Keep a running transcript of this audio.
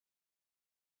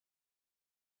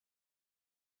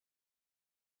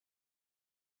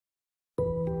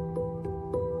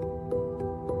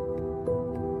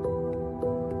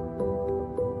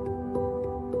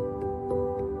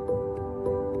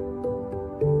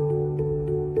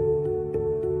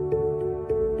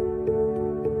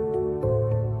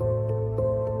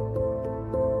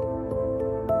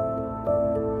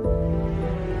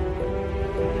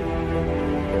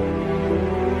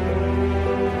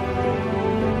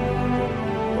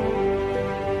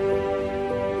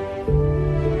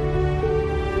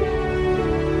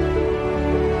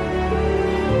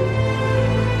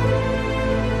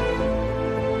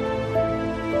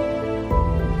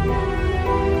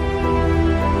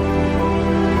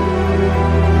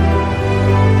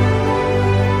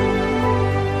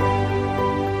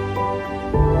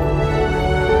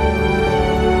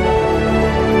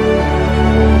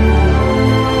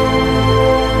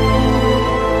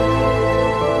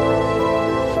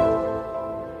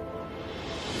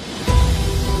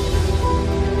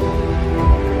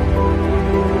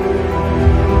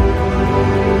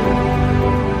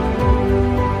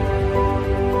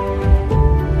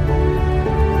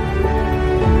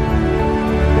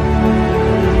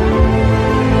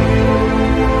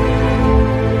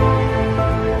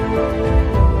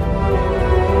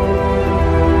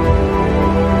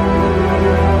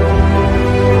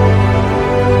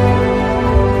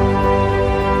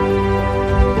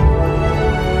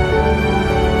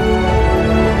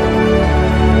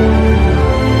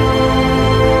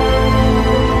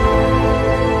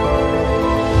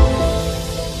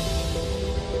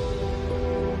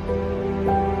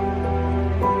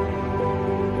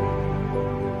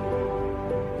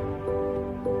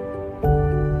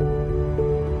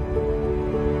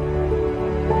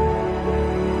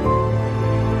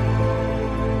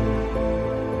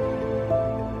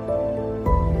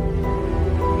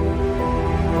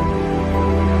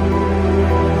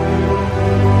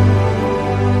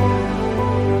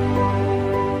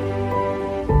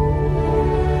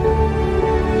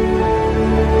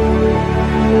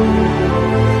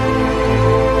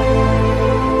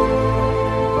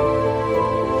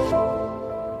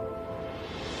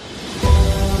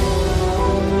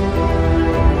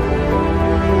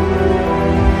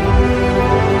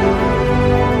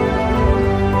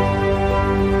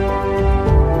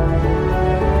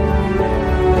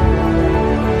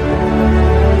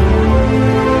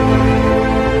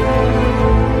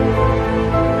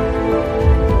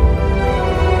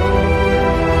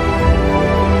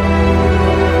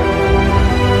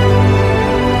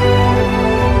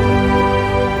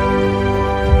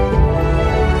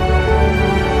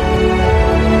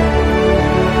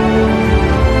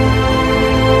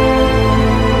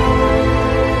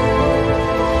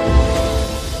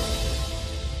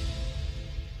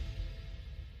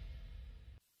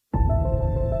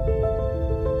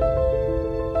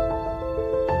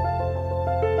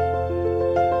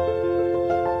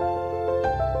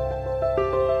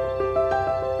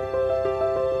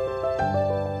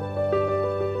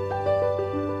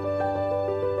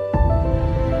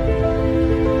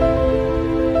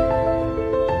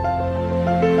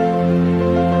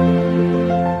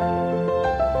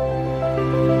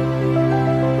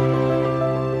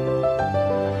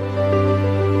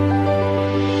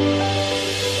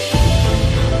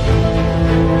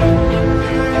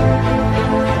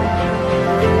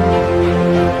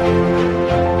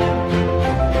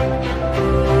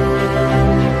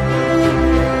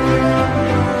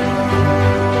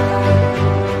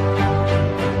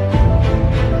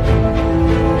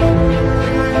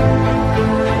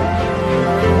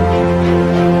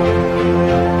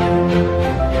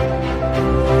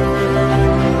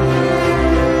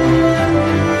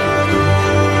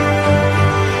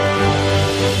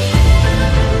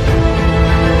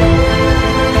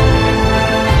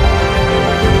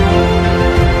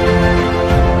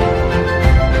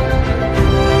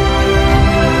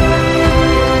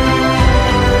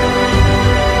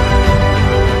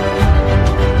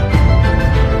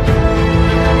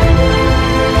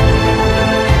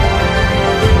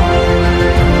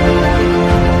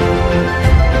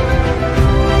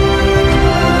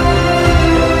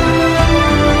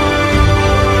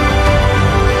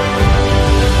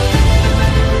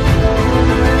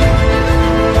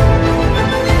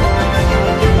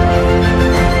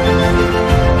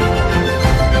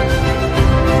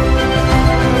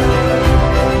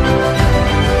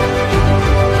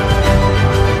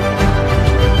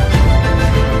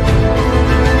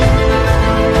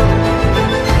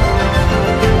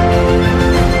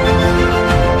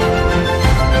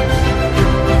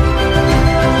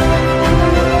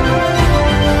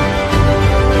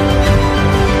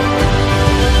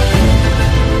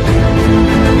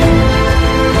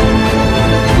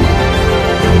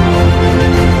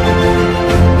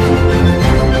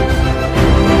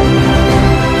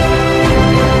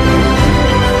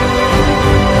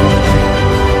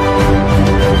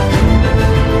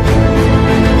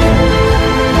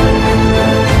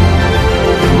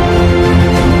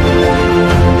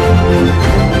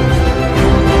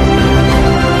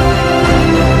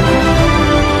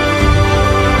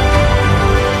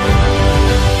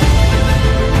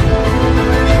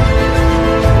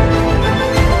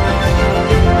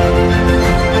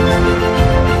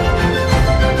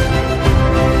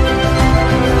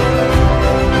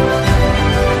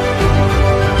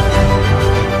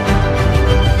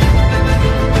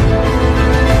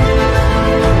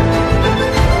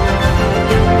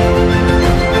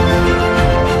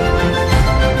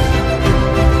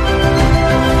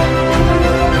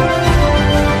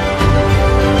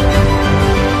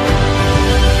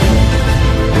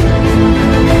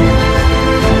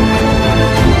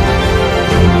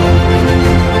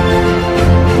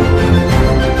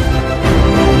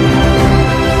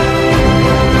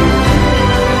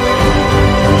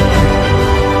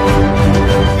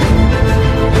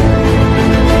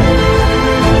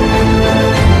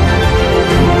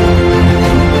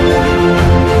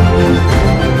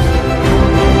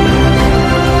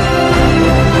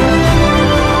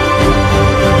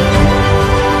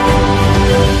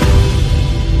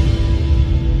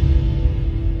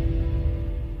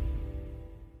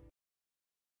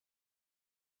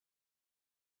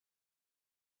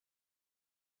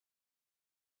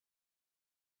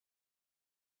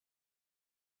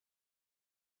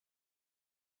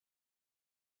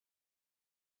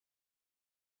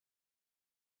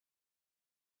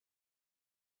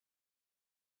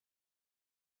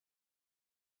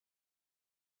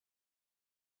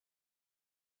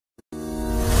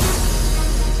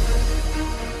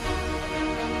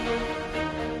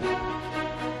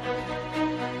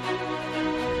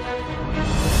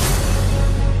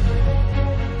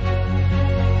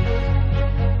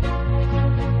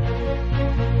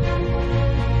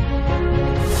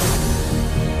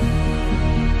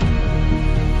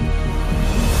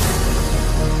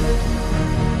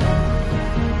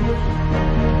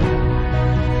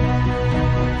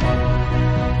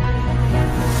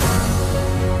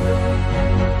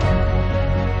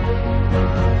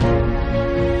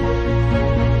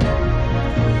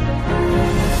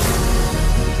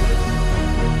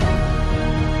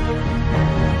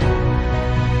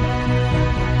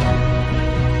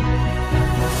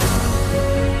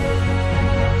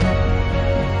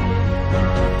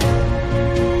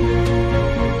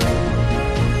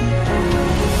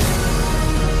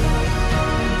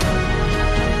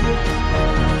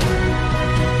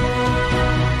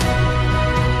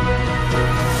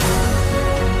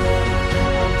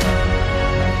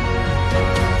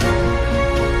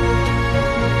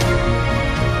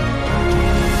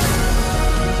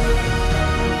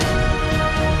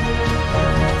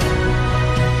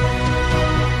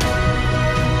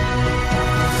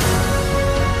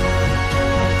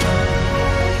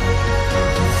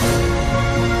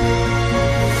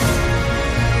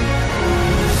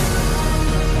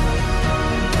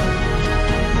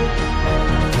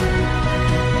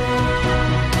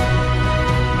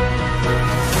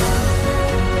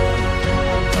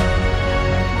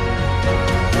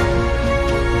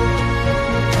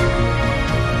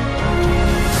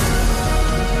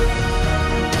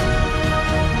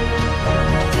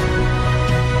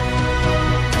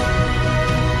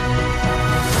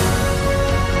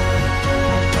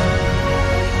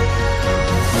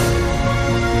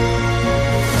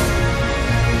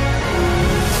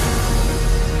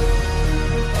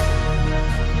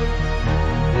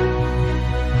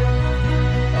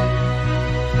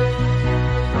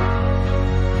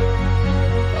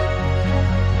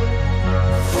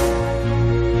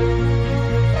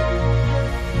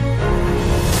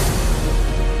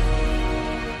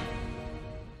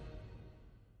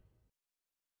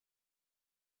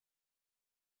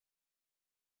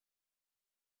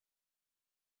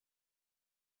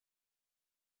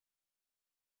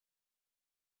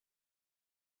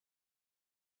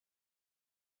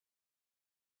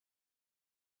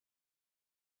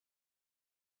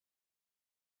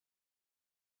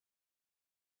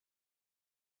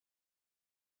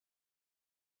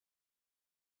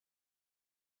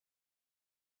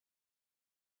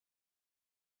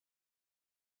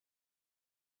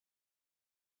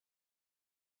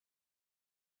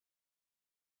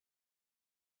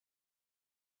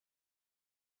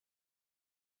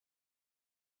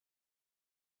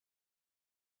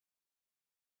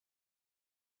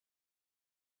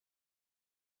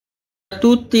a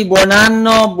tutti, buon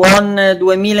anno, buon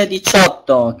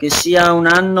 2018, che sia un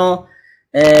anno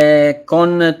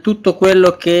con tutto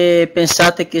quello che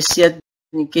pensate che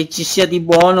ci sia di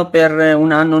buono per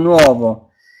un anno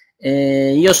nuovo.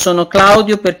 Io sono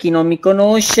Claudio, per chi non mi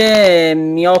conosce,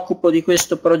 mi occupo di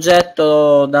questo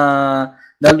progetto dal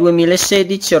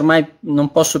 2016, ormai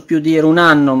non posso più dire un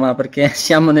anno, ma perché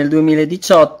siamo nel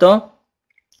 2018.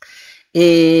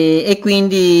 E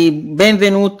quindi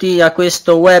benvenuti a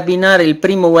questo webinar, il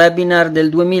primo webinar del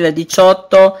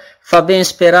 2018. Fa ben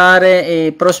sperare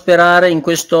e prosperare in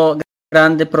questo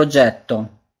grande progetto.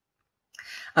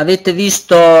 Avete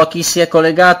visto, chi si è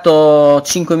collegato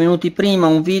 5 minuti prima,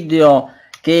 un video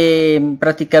che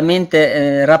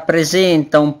praticamente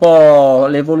rappresenta un po'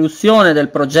 l'evoluzione del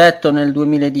progetto nel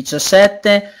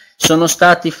 2017. Sono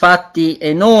stati fatti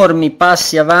enormi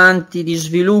passi avanti di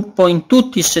sviluppo in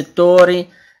tutti i settori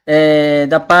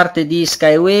da parte di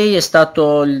SkyWay. È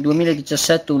stato il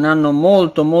 2017 un anno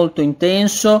molto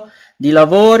intenso di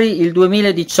lavori. Il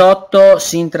 2018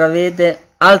 si intravede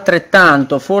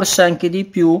altrettanto, forse anche di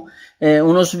più,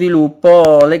 uno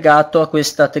sviluppo legato a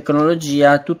questa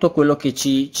tecnologia, a tutto quello che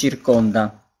ci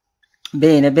circonda.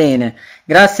 Bene,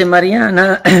 grazie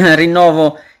Mariana,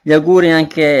 rinnovo gli auguri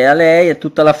anche a lei e a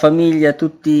tutta la famiglia,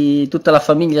 tutta la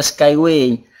famiglia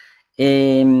SkyWay.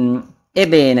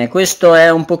 Ebbene, questo è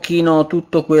un pochino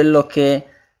tutto quello che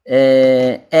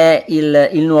è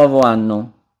il nuovo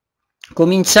anno.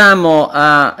 Cominciamo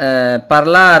a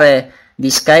parlare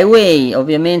di SkyWay.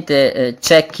 Ovviamente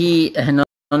c'è chi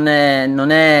non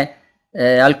è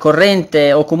al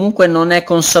corrente o comunque non è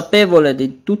consapevole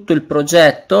di tutto il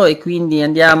progetto, e quindi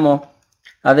andiamo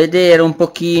a vedere un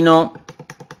pochino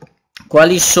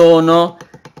quali sono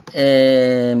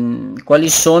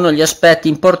gli aspetti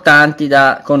importanti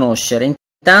da conoscere.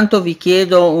 Intanto vi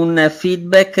chiedo un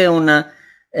feedback,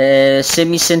 se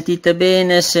mi sentite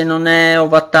bene, se non è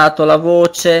ovattato la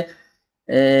voce.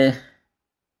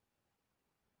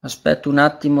 Aspetto un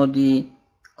attimo di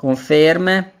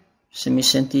conferme, se mi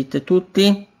sentite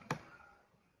tutti.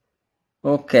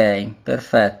 Ok,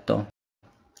 perfetto.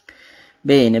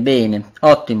 Bene,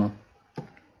 ottimo.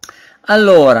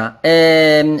 Allora,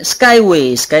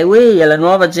 SkyWay è la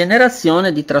nuova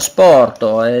generazione di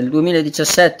trasporto. Il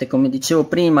 2017, come dicevo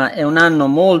prima, è un anno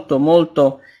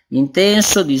molto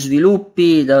intenso di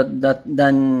sviluppi da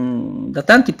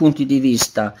tanti punti di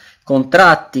vista: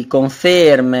 contratti,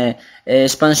 conferme,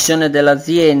 espansione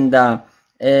dell'azienda,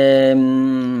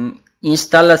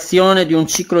 installazione di un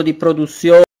ciclo di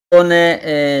produzione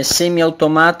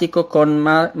semiautomatico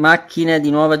con macchine di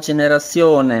nuova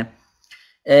generazione,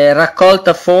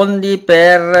 raccolta fondi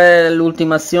per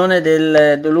l'ultimazione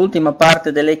dell'ultima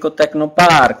parte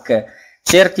dell'Ecotecnopark,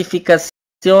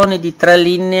 certificazioni di 3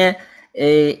 linee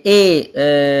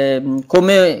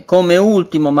come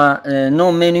ultimo, ma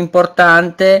non meno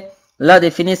importante, la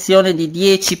definizione di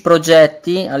 10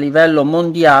 progetti a livello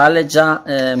mondiale già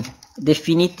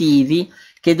definitivi,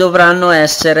 che dovranno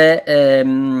essere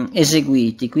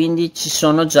eseguiti. Quindi ci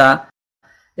sono già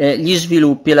gli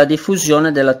sviluppi e la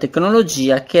diffusione della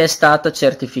tecnologia che è stata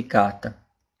certificata.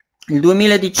 Il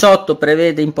 2018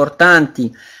 prevede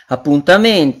importanti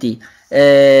appuntamenti.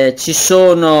 Ci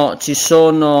sono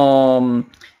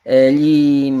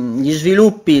gli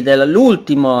sviluppi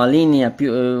dell'ultima linea,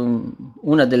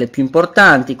 una delle più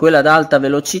importanti, quella ad alta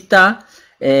velocità,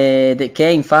 che è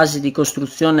in fase di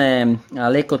costruzione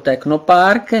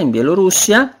all'Ecotecnopark in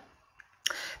Bielorussia.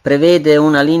 Prevede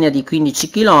una linea di 15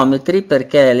 km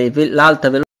perché l'alta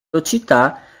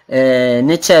velocità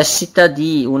necessita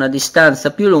di una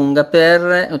distanza più lunga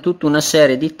per tutta una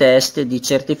serie di test e di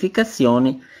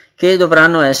certificazioni che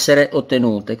dovranno essere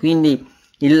ottenute. Quindi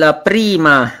la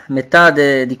prima metà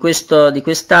di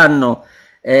quest'anno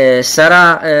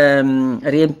sarà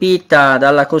riempita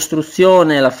dalla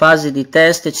costruzione e la fase di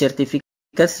test e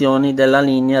certificazioni della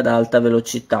linea ad alta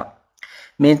velocità,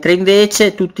 mentre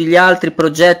invece tutti gli altri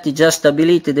progetti già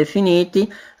stabiliti e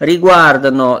definiti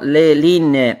riguardano le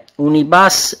linee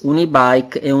Unibus,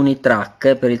 Unibike e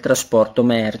Unitrack per il trasporto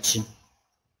merci.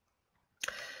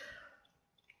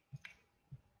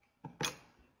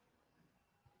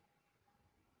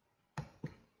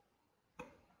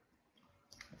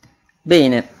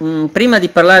 Bene, prima di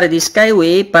parlare di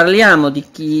SkyWay parliamo di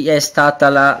chi è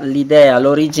stata l'idea,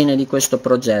 l'origine di questo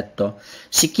progetto.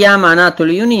 Si chiama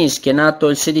Anatoli Yuniski, è nato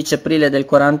il 16 aprile del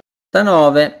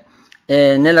 49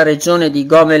 nella regione di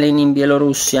Gomelin in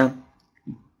Bielorussia,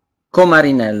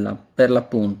 Komarinella per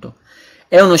l'appunto.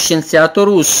 È uno scienziato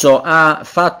russo, ha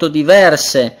fatto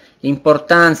diverse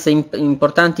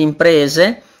importanti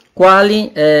imprese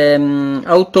quali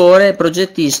autore e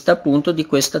progettista appunto di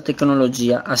questa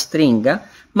tecnologia a stringa,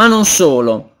 ma non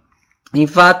solo.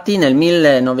 Infatti nel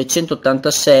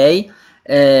 1986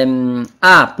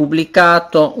 ha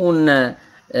pubblicato un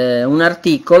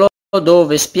articolo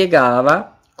dove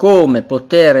spiegava come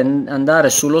poter andare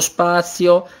sullo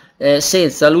spazio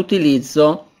senza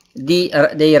l'utilizzo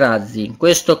dei razzi.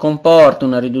 Questo comporta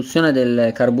una riduzione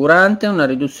del carburante e una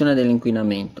riduzione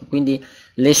dell'inquinamento. Quindi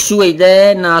le sue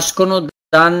idee nascono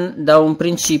da un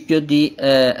principio di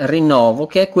rinnovo,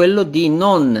 che è quello di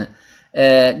non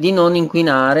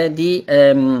inquinare, di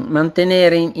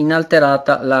mantenere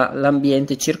inalterata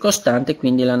l'ambiente circostante,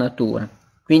 quindi la natura.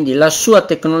 Quindi la sua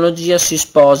tecnologia si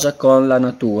sposa con la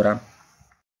natura.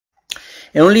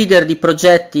 È un leader di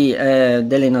progetti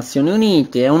delle Nazioni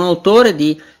Unite, è un autore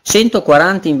di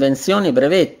 140 invenzioni e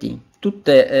brevetti,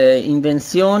 tutte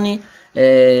invenzioni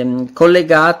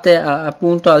collegate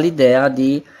appunto all'idea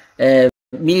di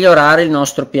migliorare il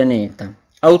nostro pianeta.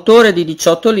 Autore di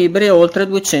 18 libri e oltre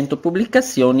 200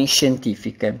 pubblicazioni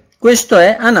scientifiche. Questo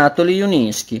è Anatoly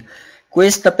Yuninsky.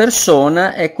 Questa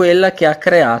persona è quella che ha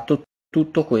creato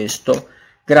tutto questo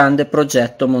grande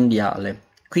progetto mondiale.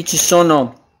 Qui ci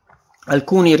sono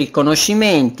alcuni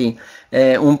riconoscimenti,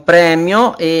 un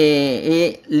premio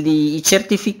e i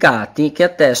certificati che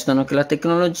attestano che la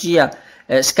tecnologia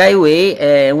SkyWay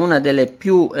è una delle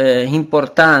più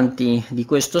importanti di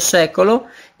questo secolo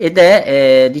ed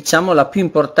è diciamo la più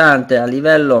importante a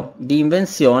livello di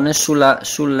invenzione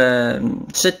sul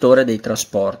settore dei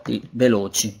trasporti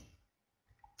veloci.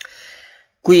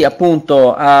 Qui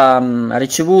appunto ha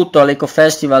ricevuto all'Eco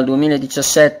Festival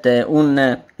 2017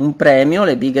 un premio,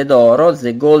 le Bighe d'Oro,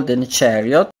 The Golden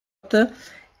Chariot,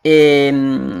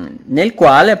 nel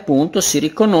quale appunto si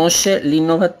riconosce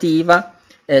l'innovativa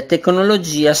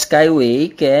tecnologia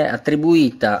SkyWay, che è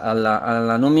attribuita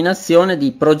alla nominazione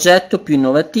di progetto più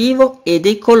innovativo ed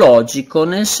ecologico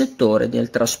nel settore del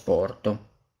trasporto.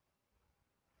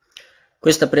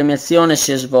 Questa premiazione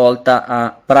si è svolta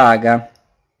a Praga.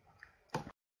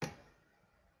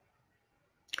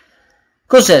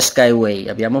 Cos'è SkyWay?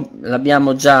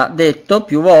 L'abbiamo già detto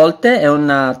più volte, è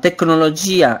una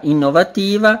tecnologia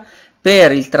innovativa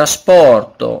per il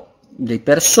trasporto di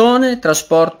persone,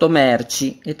 trasporto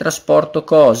merci e trasporto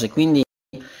cose, quindi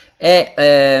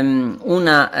è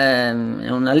una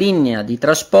linea di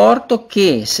trasporto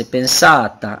che, se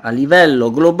pensata a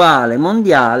livello globale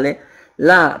mondiale,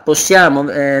 la possiamo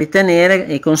ritenere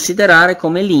e considerare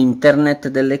come l'internet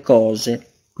delle cose.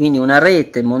 Quindi una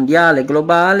rete mondiale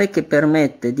globale che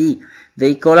permette di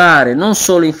veicolare non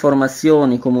solo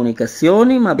informazioni,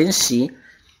 comunicazioni, ma bensì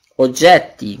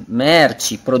oggetti,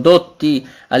 merci, prodotti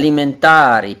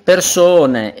alimentari,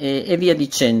 persone e via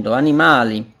dicendo,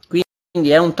 animali. Quindi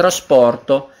è un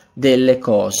trasporto delle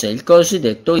cose, il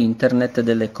cosiddetto internet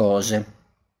delle cose.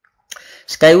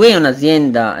 SkyWay è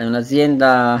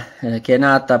un'azienda che è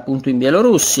nata appunto in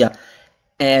Bielorussia.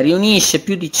 Riunisce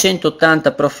più di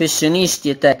 180 professionisti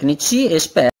e tecnici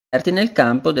esperti nel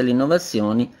campo delle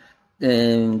innovazioni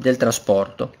del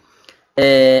trasporto.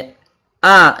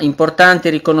 Ha importanti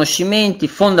riconoscimenti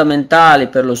fondamentali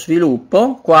per lo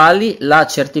sviluppo, quali la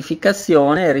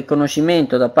certificazione e il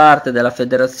riconoscimento da parte della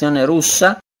Federazione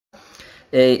Russa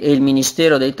e il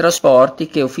Ministero dei Trasporti,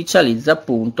 che ufficializza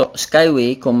appunto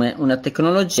SkyWay come una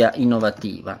tecnologia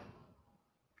innovativa.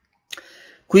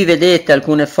 Qui vedete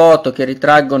alcune foto che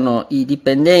ritraggono i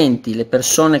dipendenti, le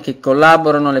persone che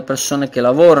collaborano, le persone che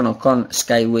lavorano con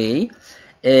SkyWay.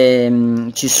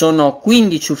 Ci sono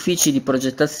 15 uffici di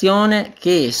progettazione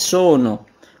che sono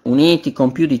uniti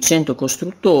con più di 100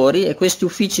 costruttori, e questi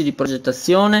uffici di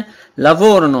progettazione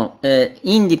lavorano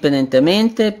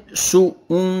indipendentemente su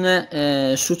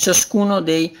ciascuno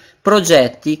dei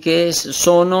progetti che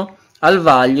sono al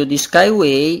vaglio di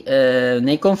SkyWay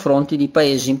nei confronti di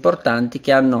paesi importanti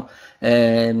che hanno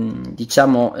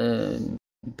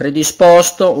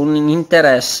predisposto un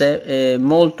interesse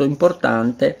molto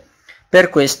importante per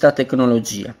questa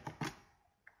tecnologia.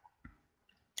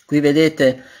 Qui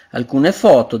vedete alcune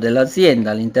foto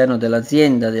dell'azienda, all'interno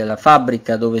dell'azienda, della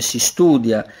fabbrica dove si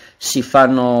studia, si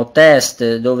fanno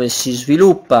test, dove si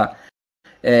sviluppa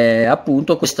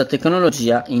appunto questa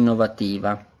tecnologia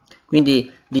innovativa.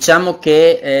 Quindi diciamo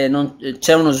che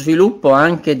c'è uno sviluppo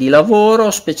anche di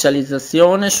lavoro,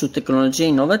 specializzazione su tecnologie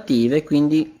innovative,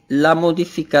 quindi la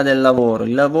modifica del lavoro.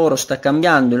 Il lavoro sta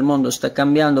cambiando, il mondo sta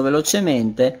cambiando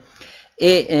velocemente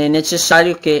e è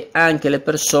necessario che anche le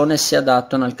persone si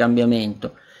adattano al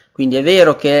cambiamento. Quindi è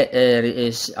vero che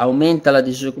aumenta la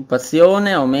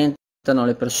disoccupazione, aumentano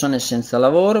le persone senza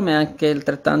lavoro, ma è anche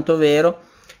altrettanto vero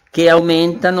che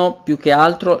aumentano più che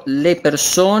altro le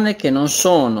persone che non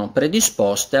sono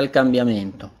predisposte al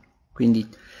cambiamento. Quindi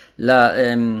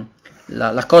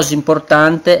la cosa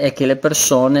importante è che le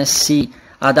persone si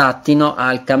adattino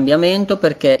al cambiamento,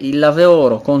 perché il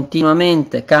lavoro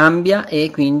continuamente cambia e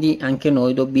quindi anche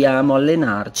noi dobbiamo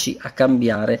allenarci a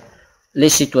cambiare le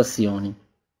situazioni.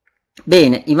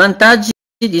 Bene, i vantaggi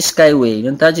di SkyWay. I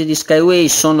vantaggi di SkyWay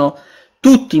sono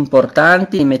tutti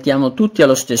importanti, li mettiamo tutti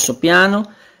allo stesso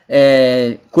piano.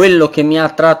 Quello che mi ha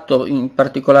attratto in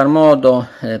particolar modo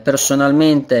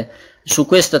personalmente su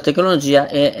questa tecnologia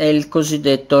è il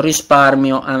cosiddetto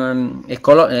risparmio,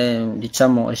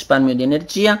 diciamo risparmio di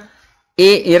energia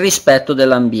e il rispetto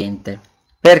dell'ambiente.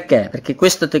 Perché? Perché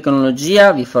questa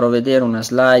tecnologia, vi farò vedere una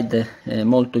slide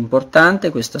molto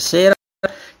importante questa sera,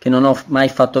 che non ho mai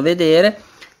fatto vedere,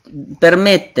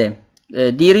 permette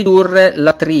di ridurre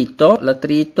l'attrito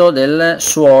del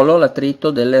suolo,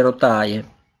 l'attrito delle rotaie.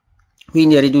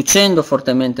 Quindi riducendo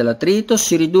fortemente l'attrito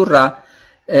si ridurrà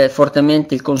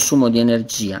fortemente il consumo di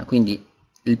energia. Quindi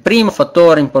il primo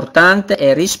fattore importante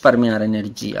è risparmiare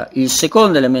energia. Il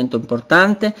secondo elemento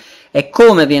importante è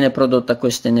come viene prodotta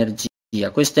questa energia.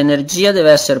 Questa energia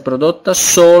deve essere prodotta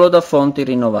solo da fonti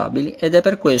rinnovabili, ed è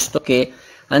per questo che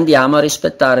andiamo a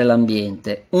rispettare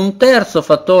l'ambiente. Un terzo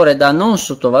fattore da non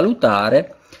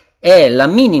sottovalutare è la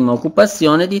minima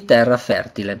occupazione di terra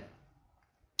fertile.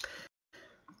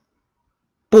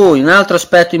 Poi un altro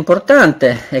aspetto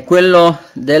importante è quello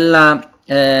della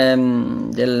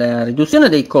riduzione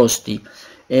dei costi.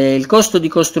 Il costo di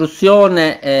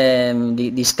costruzione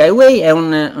di SkyWay è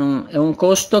un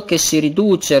costo che si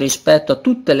riduce rispetto a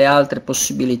tutte le altre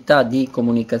possibilità di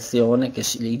comunicazione,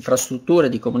 le infrastrutture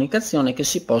di comunicazione che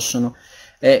si possono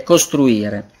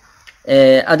costruire.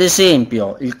 Ad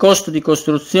esempio, il costo di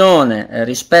costruzione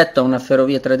rispetto a una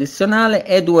ferrovia tradizionale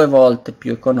è 2 volte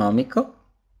più economico,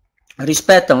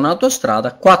 rispetto a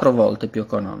un'autostrada 4 volte più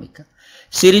economica.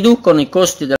 Si riducono i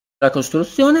costi della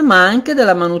costruzione, ma anche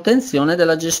della manutenzione e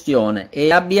della gestione,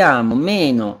 e abbiamo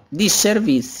meno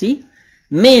disservizi,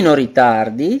 meno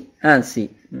ritardi,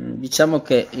 anzi diciamo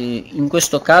che in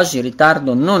questo caso il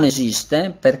ritardo non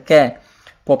esiste, perché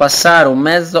può passare un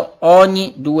mezzo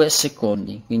ogni 2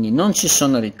 secondi, quindi non ci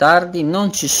sono ritardi,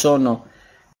 non ci sono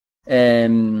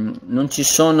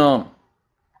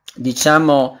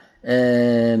diciamo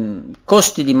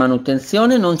costi di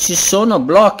manutenzione, non ci sono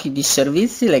blocchi di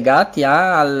servizi legati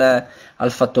al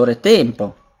fattore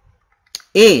tempo.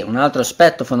 E un altro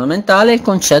aspetto fondamentale è il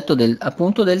concetto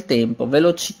appunto del tempo,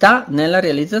 velocità nella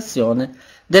realizzazione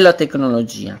della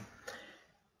tecnologia.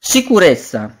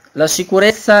 Sicurezza. La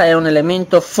sicurezza è un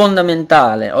elemento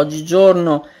fondamentale.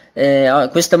 Oggigiorno,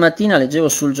 questa mattina leggevo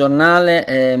sul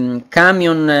giornale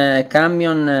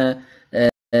camion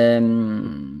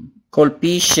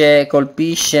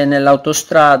colpisce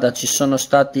nell'autostrada, ci sono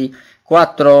stati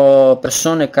 4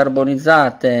 persone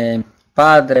carbonizzate,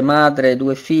 padre, madre,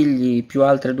 2 figli più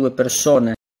altre 2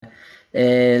 persone.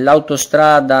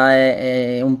 L'autostrada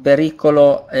è un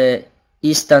pericolo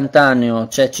istantaneo,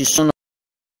 cioè ci sono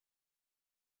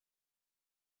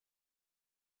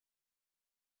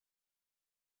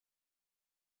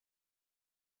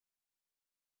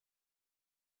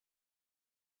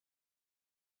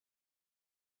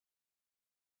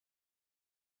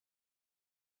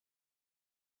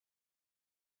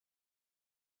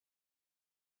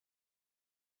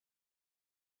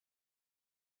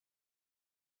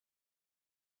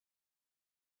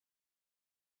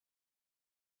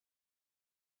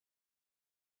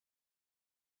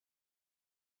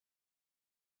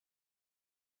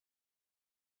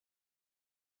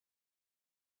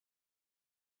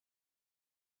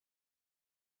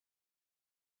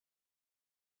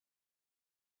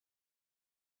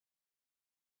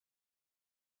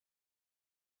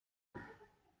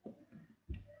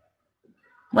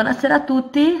Buonasera a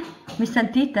tutti, mi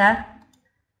sentite?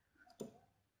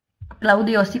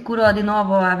 Claudio sicuro di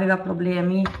nuovo aveva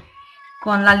problemi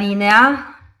con la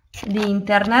linea di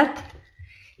internet.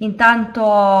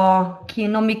 Intanto chi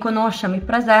non mi conosce mi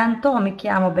presento, mi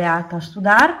chiamo Beata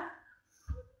Studar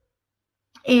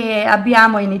e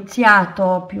abbiamo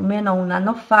iniziato più o meno un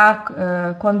anno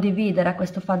fa condividere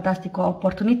questa fantastica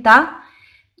opportunità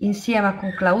insieme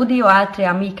con Claudio e altre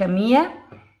amiche mie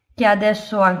che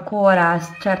adesso ancora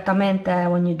certamente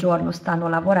ogni giorno stanno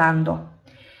lavorando.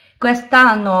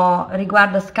 Quest'anno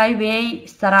riguardo a SkyWay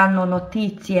saranno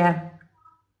notizie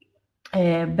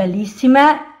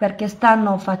bellissime, perché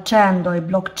stanno facendo il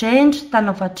blockchain,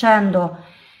 stanno facendo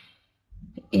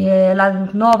la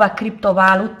nuova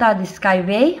criptovaluta di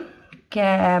SkyWay,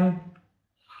 che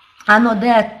hanno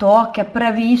detto che è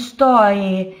previsto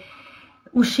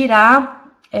uscirà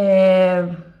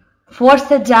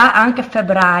forse già anche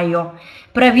febbraio,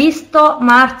 previsto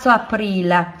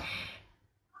marzo-aprile.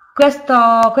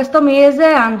 Questo mese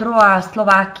andrò a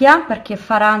Slovacchia perché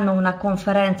faranno una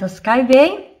conferenza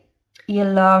SkyWay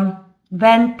il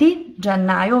 20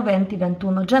 gennaio,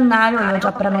 20-21 gennaio, io ho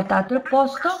già prenotato il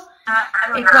posto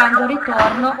e quando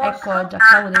ritorno, ecco già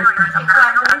Claudia,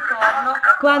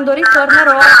 quando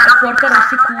ritornerò porterò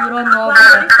sicuro nuove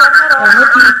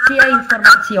notizie e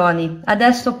informazioni.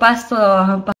 Adesso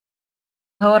passo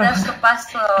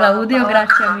Claudio,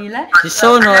 grazie mille. Ci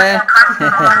sono,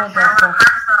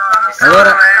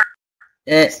 Allora,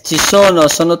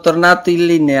 sono tornato in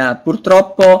linea.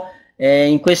 Purtroppo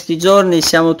in questi giorni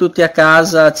siamo tutti a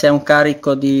casa, c'è un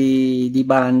carico di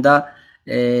banda,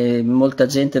 molta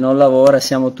gente non lavora,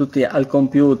 siamo tutti al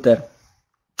computer.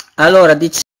 Allora,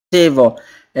 dicevo,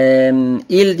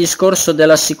 il discorso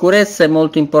della sicurezza è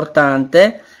molto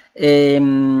importante.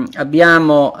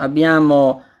 Abbiamo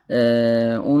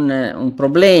un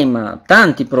problema,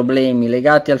 tanti problemi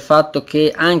legati al fatto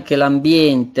che anche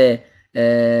l'ambiente,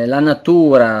 la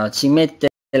natura ci mette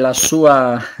il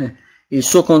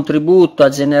suo contributo a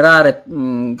generare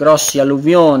grossi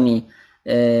alluvioni,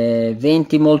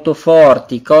 venti molto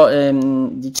forti,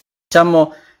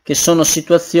 diciamo che sono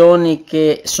situazioni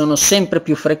che sono sempre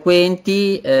più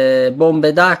frequenti,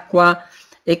 bombe d'acqua,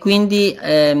 e quindi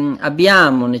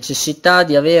abbiamo necessità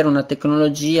di avere una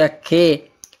tecnologia che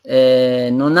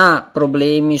non ha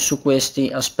problemi su questi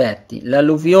aspetti. Le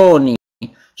alluvioni,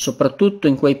 soprattutto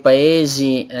in quei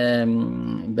paesi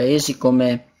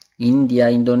come India,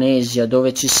 Indonesia,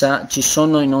 dove ci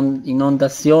sono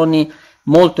inondazioni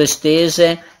molto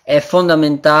estese, è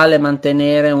fondamentale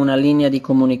mantenere una linea di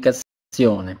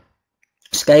comunicazione.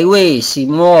 SkyWay si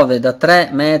muove da 3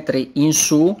 metri in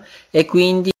su e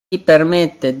quindi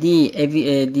permette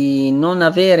di non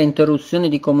avere interruzioni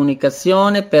di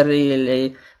comunicazione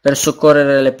per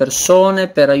soccorrere le persone,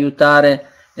 per aiutare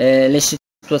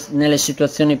nelle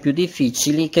situazioni più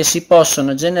difficili che si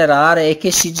possono generare e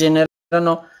che si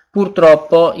generano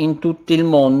purtroppo in tutto il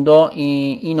mondo,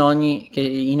 in ogni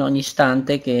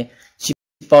istante che ci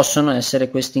possono essere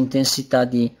queste intensità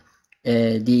di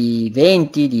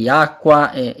venti, di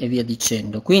acqua e via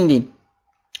dicendo. Quindi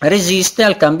resiste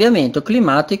al cambiamento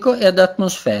climatico ed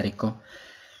atmosferico.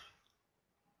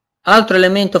 Altro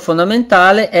elemento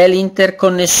fondamentale è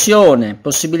l'interconnessione,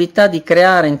 possibilità di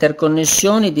creare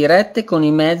interconnessioni dirette con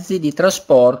i mezzi di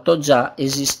trasporto già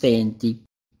esistenti.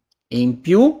 E in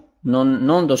più,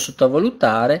 non da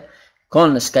sottovalutare,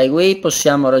 con SkyWay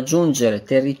possiamo raggiungere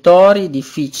territori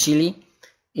difficili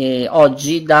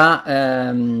oggi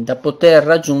da poter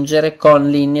raggiungere con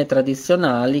linee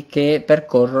tradizionali che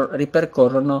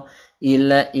ripercorrono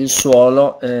il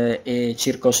suolo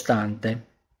circostante.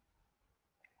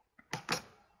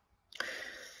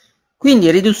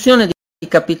 Quindi riduzione di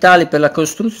capitali per la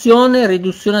costruzione,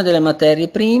 riduzione delle materie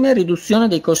prime, riduzione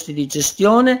dei costi di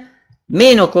gestione,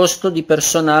 meno costo di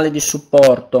personale di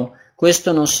supporto.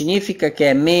 Questo non significa che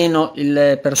è meno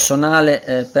il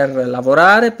personale per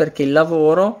lavorare, perché il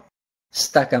lavoro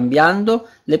sta cambiando,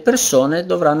 le persone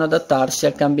dovranno adattarsi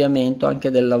al cambiamento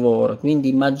anche del lavoro,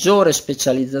 quindi maggiore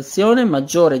specializzazione,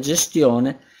 maggiore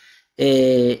gestione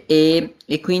e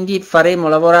quindi faremo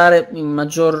lavorare in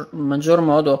maggior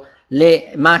modo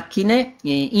le macchine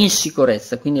in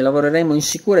sicurezza, quindi lavoreremo in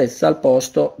sicurezza al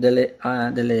posto dei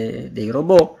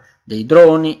robot, dei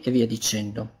droni e via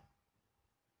dicendo.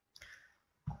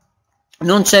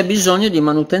 Non c'è bisogno di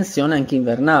manutenzione anche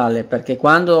invernale, perché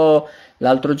quando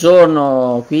l'altro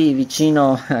giorno qui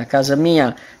vicino a casa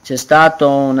mia c'è stata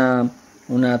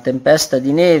una tempesta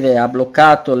di neve, ha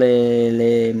bloccato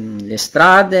le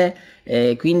strade,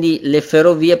 quindi le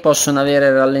ferrovie possono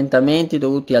avere rallentamenti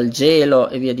dovuti al gelo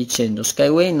e via dicendo.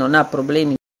 SkyWay non ha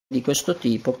problemi di questo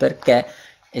tipo perché,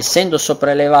 essendo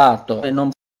sopraelevato, non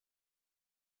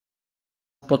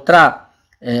potrà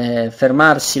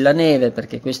fermarsi la neve,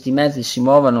 perché questi mezzi si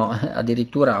muovono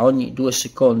addirittura ogni 2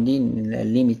 secondi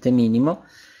nel limite minimo,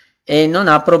 e non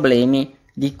ha problemi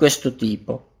di questo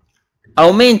tipo.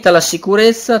 Aumenta la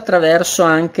sicurezza attraverso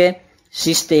anche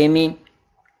sistemi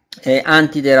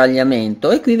antideragliamento,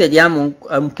 e qui vediamo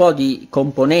un po' di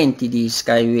componenti di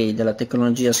SkyWay, della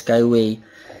tecnologia SkyWay.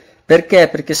 Perché?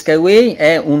 Perché SkyWay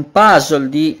è un puzzle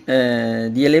di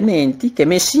elementi che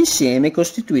messi insieme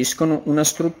costituiscono una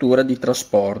struttura di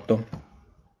trasporto.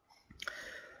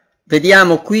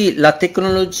 Vediamo qui la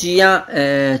tecnologia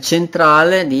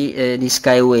centrale di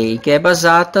SkyWay, che è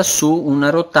basata su una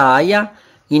rotaia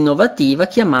innovativa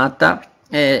chiamata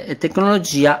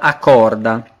tecnologia a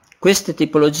corda. Questa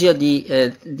tipologia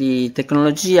di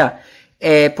tecnologia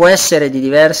può essere di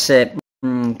diverse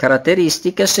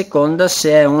caratteristiche a seconda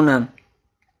se è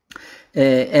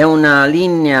una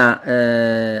linea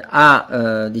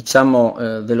diciamo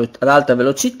ad alta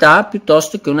velocità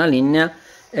piuttosto che una linea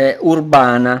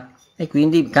urbana, e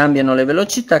quindi cambiano le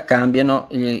velocità, cambiano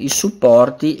i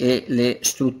supporti e le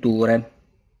strutture.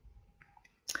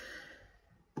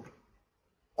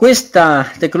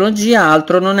 Questa tecnologia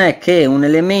altro non è che un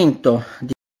elemento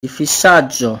di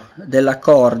fissaggio della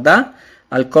corda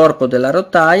al corpo della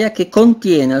rotaia che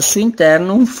contiene al suo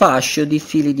interno un fascio di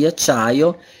fili di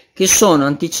acciaio che sono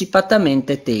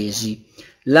anticipatamente tesi.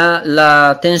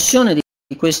 La tensione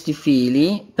di questi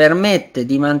fili permette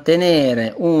di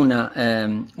mantenere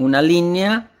una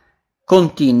linea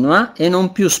continua e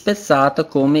non più spezzata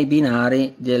come i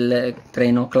binari del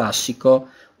treno classico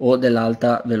o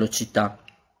dell'alta velocità.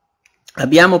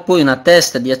 Abbiamo poi una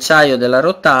testa di acciaio della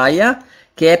rotaia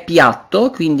che è piatto,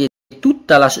 quindi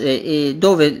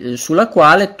sulla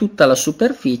quale tutta la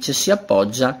superficie si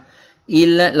appoggia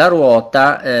la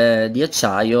ruota di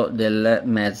acciaio del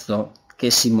mezzo che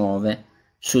si muove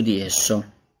su di esso.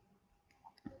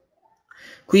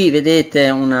 Qui vedete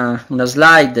una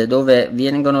slide dove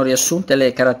vengono riassunte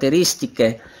le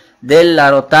caratteristiche della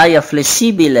rotaia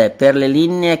flessibile per le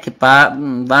linee che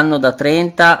vanno da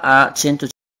 30 a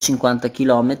 150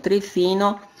 km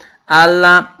fino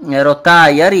alla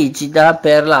rotaia rigida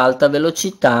per l'alta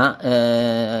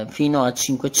velocità fino a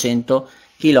 500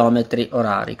 km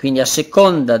orari. Quindi a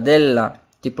seconda della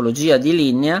tipologia di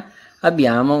linea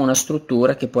abbiamo una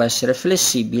struttura che può essere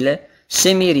flessibile,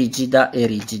 semirigida e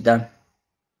rigida.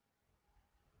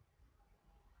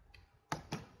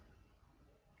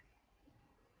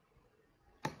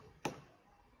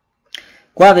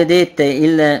 Qua vedete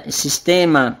il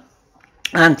sistema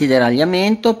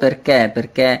antideragliamento,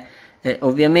 perché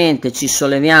ovviamente ci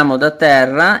solleviamo da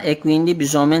terra e quindi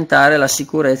bisogna aumentare la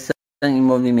sicurezza in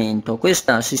movimento.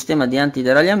 Questo sistema di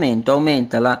antideragliamento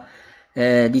aumenta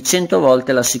di 100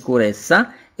 volte la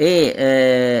sicurezza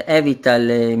e evita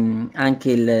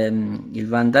anche il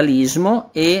vandalismo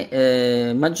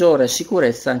e maggiore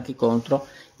sicurezza anche contro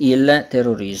il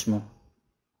terrorismo.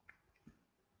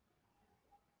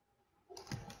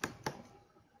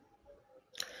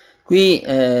 Qui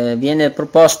viene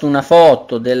proposta una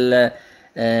foto di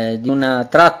un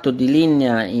tratto di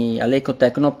linea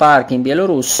all'Ecotechnopark in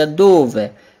Bielorussia,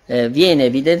 dove viene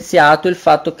evidenziato il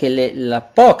fatto che la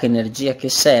poca energia che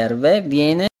serve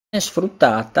viene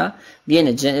sfruttata,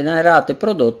 viene generata e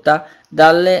prodotta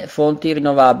dalle fonti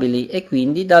rinnovabili e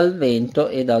quindi dal vento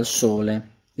e dal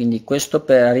sole. Quindi questo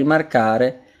per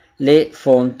rimarcare le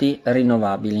fonti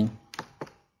rinnovabili.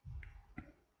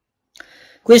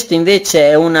 Questo invece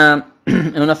è una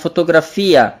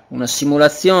fotografia, una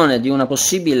simulazione di una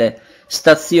possibile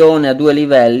stazione a 2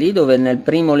 livelli, dove nel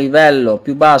primo livello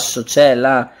più basso c'è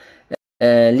la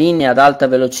linea ad alta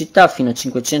velocità fino a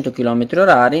 500 km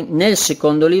orari, nel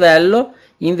secondo livello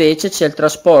invece c'è il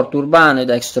trasporto urbano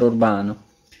ed extraurbano.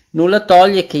 Nulla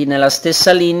toglie che nella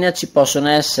stessa linea ci possono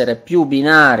essere più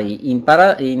binari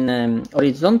in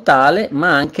orizzontale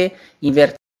ma anche in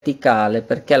verticale,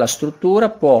 perché la struttura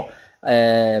può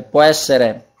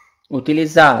essere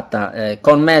utilizzata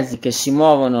con mezzi che si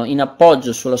muovono in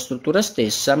appoggio sulla struttura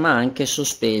stessa, ma anche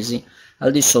sospesi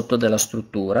al di sotto della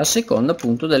struttura, a seconda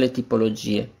appunto delle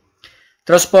tipologie.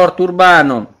 Trasporto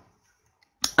urbano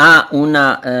ha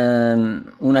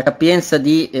una capienza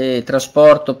di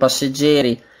trasporto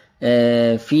passeggeri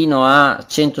fino a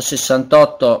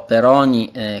 168 per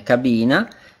ogni cabina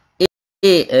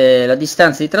e la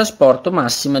distanza di trasporto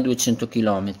massima è 200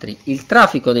 km. Il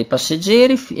traffico dei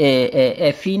passeggeri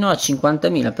è fino a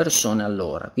 50.000 persone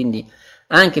all'ora, quindi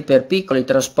anche per piccoli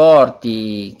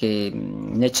trasporti che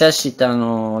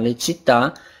necessitano le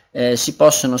città si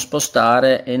possono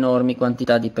spostare enormi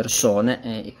quantità di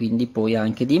persone e quindi poi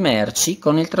anche di merci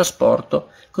con il trasporto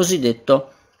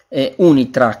cosiddetto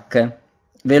unitrack.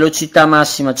 Velocità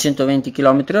massima 120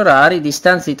 km orari,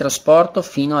 distanza di trasporto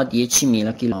fino a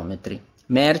 10.000 km.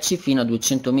 Merci fino a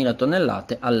 200.000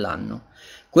 tonnellate all'anno.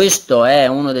 Questo è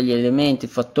uno degli elementi,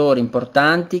 fattori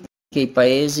importanti che i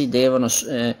paesi devono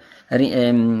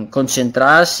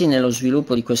concentrarsi nello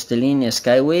sviluppo di queste linee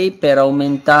SkyWay per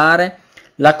aumentare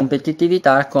la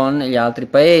competitività con gli altri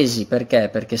paesi. Perché?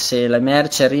 Perché se le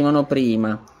merci arrivano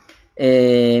prima,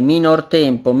 minor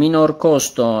tempo, minor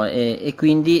costo e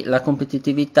quindi la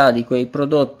competitività di quei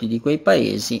prodotti di quei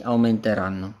paesi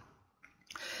aumenteranno.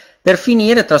 Per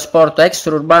finire, trasporto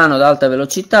extraurbano ad alta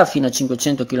velocità fino a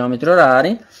 500 km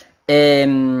orari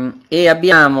e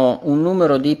abbiamo un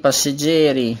numero di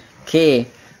passeggeri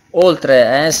che, oltre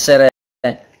a essere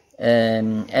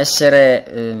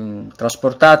essere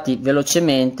trasportati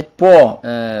velocemente, può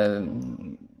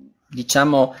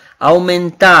diciamo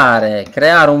aumentare,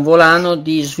 creare un volano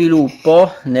di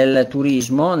sviluppo nel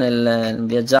turismo, nel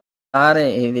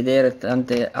viaggiare e vedere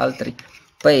tanti altri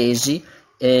paesi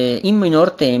in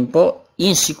minor tempo,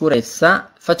 in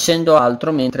sicurezza, facendo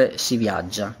altro mentre si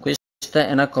viaggia. Questa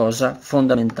è una cosa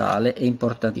fondamentale e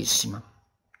importantissima.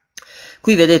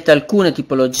 Qui vedete alcune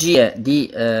tipologie di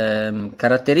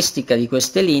caratteristiche di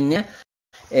queste linee,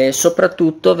 e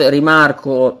soprattutto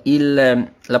rimarco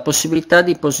la possibilità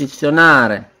di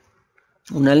posizionare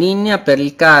una linea per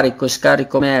il carico e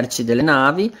scarico merci delle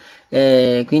navi,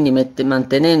 quindi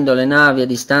mantenendo le navi a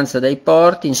distanza dai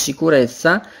porti in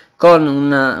sicurezza, con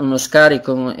uno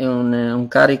scarico e un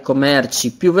carico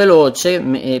merci più veloce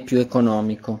e più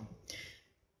economico.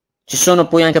 Ci sono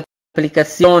poi anche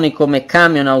applicazioni come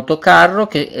camion autocarro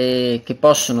che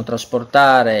possono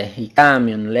trasportare i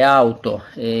camion, le auto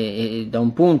da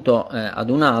un punto ad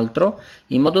un altro,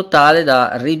 in modo tale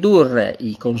da ridurre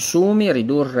i consumi,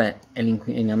 ridurre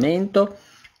l'inquinamento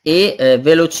e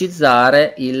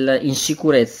velocizzare in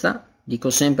sicurezza, dico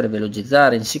sempre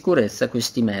velocizzare in sicurezza,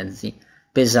 questi mezzi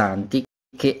pesanti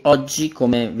che oggi,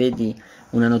 come vedi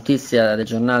una notizia del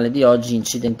giornale di oggi,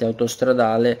 incidente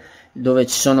autostradale dove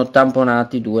ci sono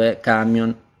tamponati 2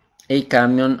 camion e i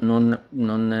camion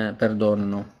non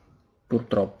perdonano,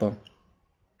 purtroppo.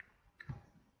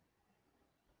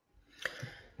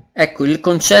 Ecco il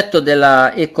concetto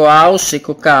della eco house,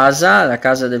 eco casa, la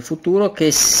casa del futuro,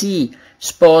 che si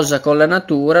sposa con la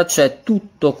natura, cioè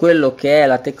tutto quello che è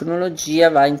la tecnologia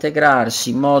va a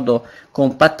integrarsi in modo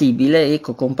compatibile,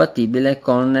 ecocompatibile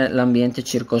con l'ambiente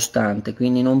circostante,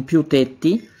 quindi non più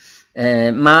tetti,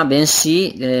 ma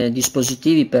bensì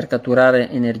dispositivi per catturare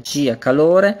energia,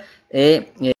 calore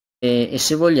e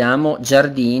se vogliamo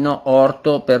giardino,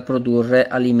 orto per produrre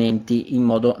alimenti in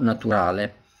modo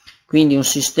naturale. Quindi un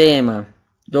sistema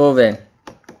dove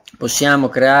possiamo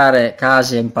creare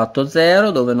case a impatto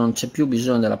zero, dove non c'è più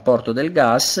bisogno dell'apporto del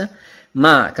gas,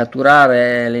 ma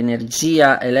catturare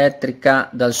l'energia elettrica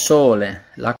dal sole,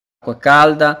 l'acqua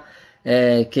calda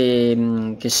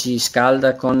che si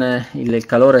scalda con il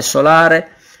calore solare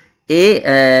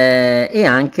e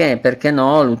anche, perché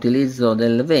no, l'utilizzo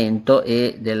del vento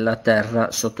e della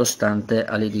terra sottostante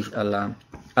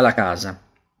alla casa.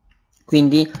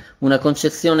 Quindi una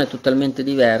concezione totalmente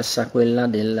diversa, quella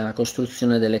della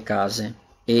costruzione delle case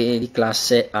e di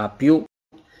classe A+,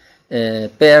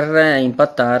 per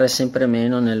impattare sempre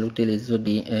meno nell'utilizzo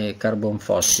di carbon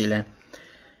fossile.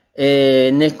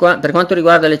 Per quanto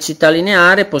riguarda le città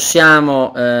lineari,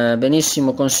 possiamo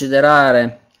benissimo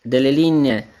considerare delle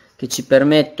linee che ci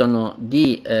permettono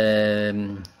di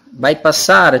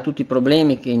bypassare tutti i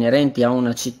problemi che inerenti a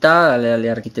una città, alle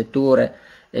architetture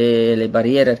e le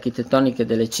barriere architettoniche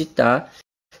delle città,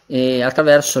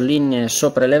 attraverso linee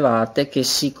sopraelevate che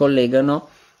si collegano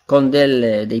con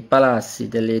dei palazzi,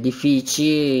 degli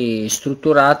edifici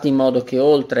strutturati in modo che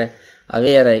oltre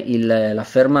avere la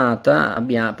fermata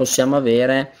possiamo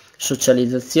avere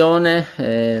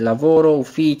socializzazione, lavoro,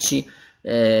 uffici,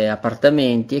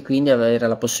 appartamenti, e quindi avere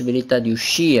la possibilità di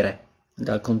uscire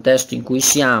dal contesto in cui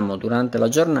siamo durante la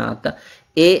giornata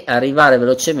e arrivare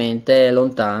velocemente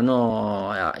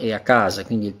lontano e a casa.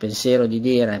 Quindi il pensiero di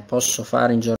dire posso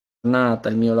fare in giornata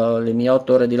le mie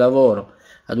 8 ore di lavoro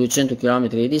a 200 km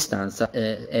di distanza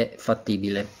è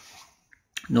fattibile,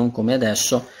 non come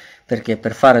adesso, perché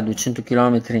per fare 200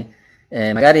 km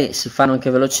magari si fanno anche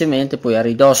velocemente, poi a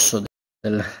ridosso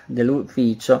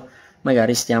dell'ufficio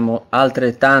magari stiamo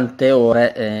altre tante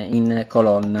ore in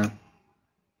colonna.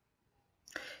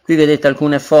 Qui vedete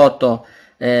alcune foto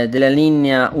della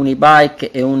linea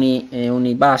Unibike e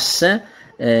Unibus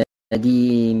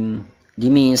di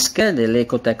Minsk,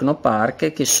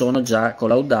 dell'Ecotechnopark, che sono già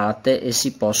collaudate e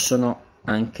si possono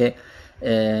anche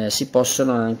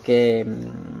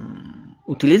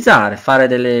utilizzare, fare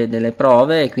delle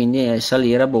prove e quindi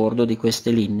salire a bordo di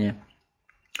queste linee.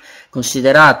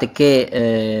 Considerate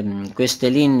che queste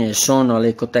linee sono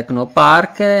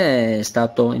all'Ecotechnopark, è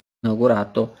stato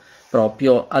inaugurato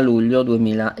proprio a luglio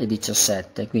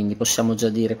 2017, quindi possiamo già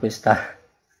dire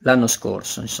l'anno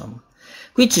scorso, insomma.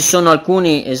 Qui ci sono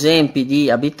alcuni esempi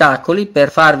di abitacoli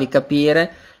per farvi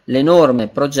capire l'enorme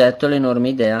progetto, l'enorme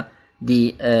idea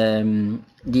di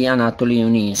Anatoli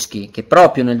Juninsky, che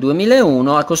proprio nel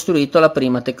 2001 ha costruito la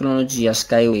prima tecnologia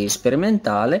SkyWay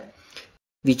sperimentale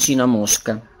vicino a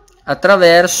Mosca,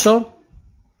 attraverso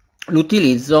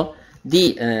l'utilizzo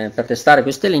per testare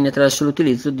queste linee, attraverso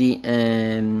l'utilizzo di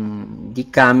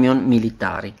camion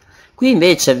militari. Qui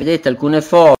invece vedete alcune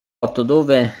foto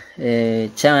dove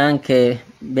c'è anche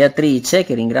Beatrice,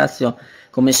 che ringrazio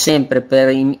come sempre per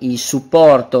il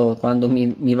supporto quando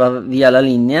mi va via la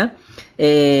linea,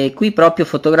 e qui proprio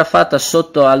fotografata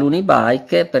sotto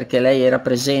all'Unibike perché lei era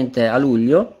presente a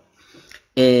luglio,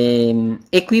 e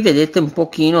qui vedete un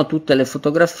pochino tutte le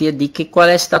fotografie di qual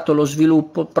è stato lo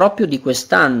sviluppo proprio di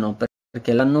quest'anno,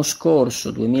 perché l'anno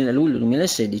scorso, luglio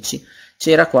 2016,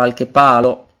 c'era qualche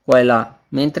palo qua e là,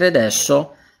 mentre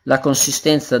adesso la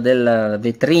consistenza della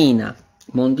vetrina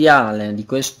mondiale di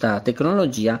questa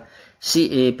tecnologia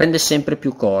si prende sempre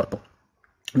più corpo.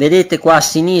 Vedete qua a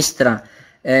sinistra,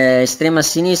 estrema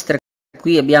sinistra,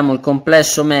 qui abbiamo il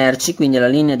complesso merci, quindi la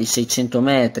linea di 600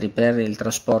 metri per il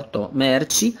trasporto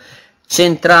merci.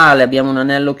 Centrale abbiamo un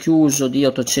anello chiuso di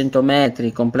 800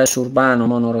 metri, complesso urbano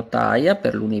monorotaia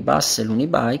per l'Unibus e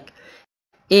l'Unibike,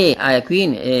 e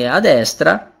qui a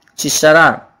destra ci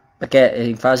sarà, perché è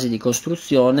in fase di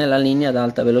costruzione, la linea ad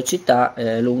alta velocità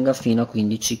lunga fino a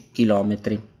 15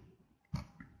 km.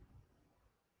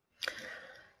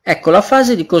 Ecco la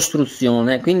fase di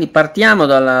costruzione, quindi partiamo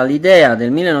dall'idea del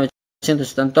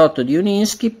 1978 di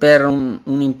Uninsky per un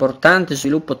importante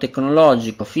sviluppo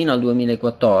tecnologico fino al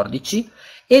 2014,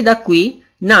 e da qui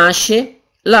nasce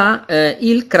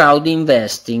il crowd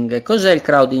investing. Cos'è il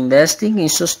crowd investing? In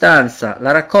sostanza la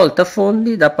raccolta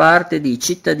fondi da parte di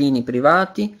cittadini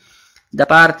privati, da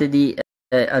parte di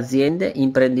aziende,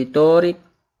 imprenditori,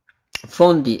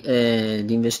 fondi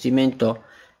di investimento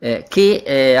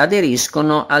che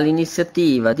aderiscono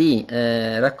all'iniziativa di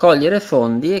raccogliere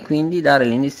fondi e quindi dare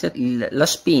la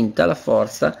spinta, la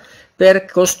forza per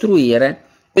costruire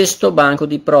questo banco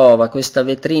di prova, questa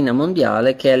vetrina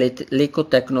mondiale che è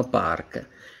l'Ecotechnopark.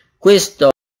 Questo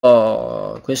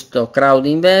crowd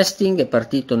investing è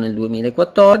partito nel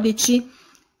 2014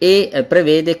 e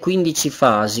prevede 15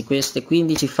 fasi. Queste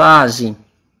 15 fasi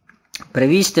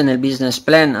previste nel business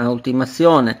plan a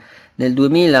ultimazione nel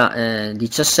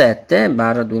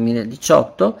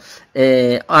 2017/2018,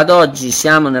 ad oggi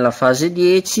siamo nella fase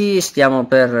 10, stiamo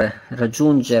per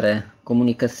raggiungere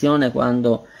comunicazione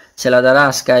quando ce la darà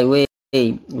SkyWay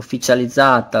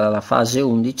ufficializzata la fase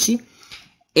 11,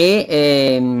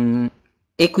 e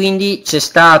quindi c'è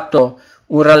stato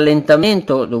un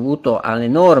rallentamento dovuto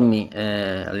all'enorme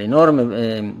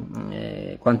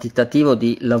quantitativo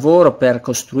di lavoro per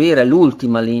costruire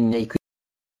l'ultima linea, i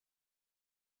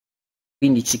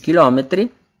 15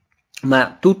 km,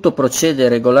 ma tutto procede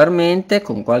regolarmente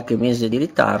con qualche mese di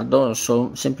ritardo,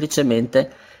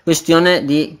 semplicemente questione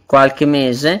di qualche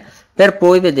mese per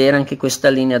poi vedere anche questa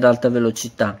linea ad alta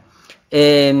velocità.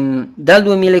 Dal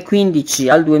 2015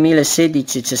 al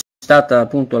 2016 c'è stata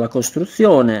appunto la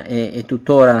costruzione e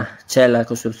tuttora c'è la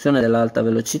costruzione dell'alta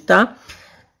velocità,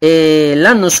 e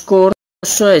l'anno scorso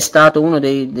è stato uno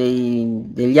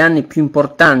degli anni più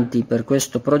importanti per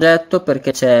questo progetto,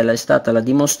 perché è stata la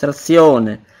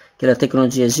dimostrazione che la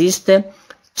tecnologia esiste,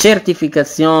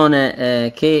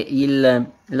 certificazione che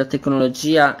la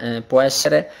tecnologia può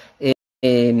essere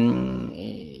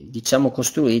diciamo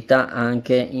costruita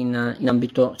anche in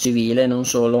ambito civile, non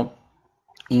solo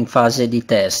in fase di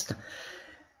test.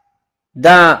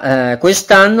 Da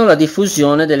quest'anno la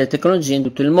diffusione delle tecnologie in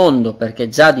tutto il mondo, perché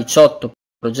già 18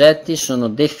 progetti sono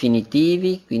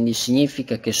definitivi, quindi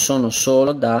significa che sono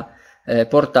solo da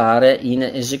portare in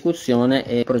esecuzione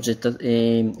e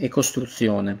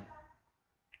costruzione.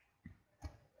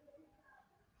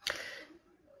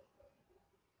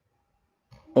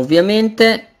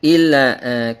 Ovviamente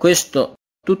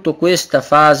tutta questa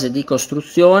fase di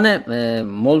costruzione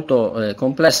molto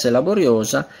complessa e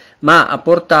laboriosa, ma ha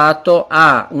portato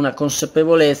a una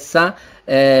consapevolezza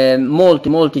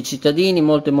molti cittadini,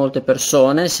 molte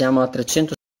persone. Siamo a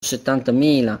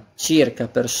 370.000 circa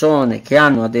persone che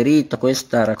hanno aderito a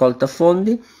questa raccolta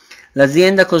fondi.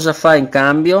 L'azienda cosa fa in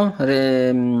cambio?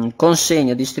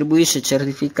 Distribuisce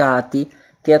certificati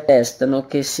che attestano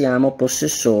che siamo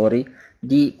possessori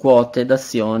di quote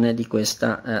d'azione di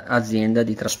questa azienda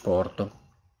di trasporto,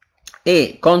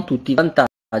 e con tutti i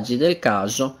vantaggi del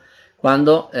caso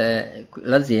quando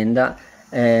l'azienda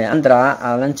andrà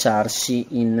a lanciarsi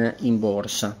in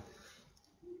borsa,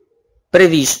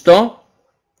 previsto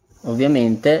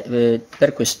ovviamente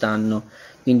per quest'anno,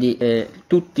 quindi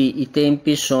tutti i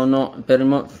tempi sono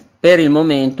per il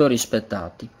momento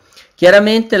rispettati.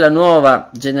 Chiaramente la nuova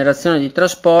generazione di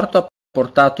trasporto ha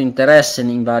portato interesse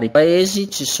in vari paesi,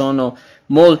 ci sono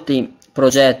molti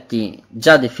progetti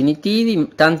già definitivi,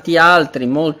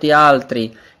 molti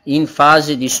altri in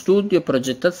fase di studio e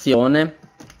progettazione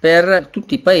per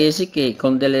tutti i paesi che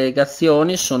con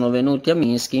delegazioni sono venuti a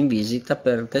Minsk in visita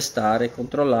per testare,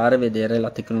 controllare, vedere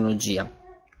la tecnologia.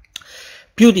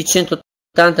 Più di 130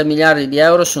 80 miliardi di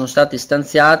euro sono stati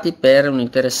stanziati per un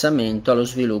interessamento allo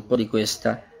sviluppo di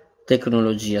questa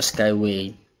tecnologia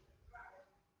SkyWay.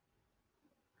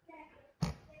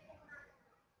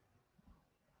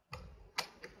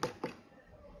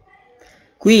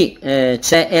 Qui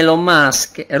c'è Elon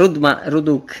Musk,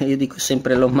 Ruduk, io dico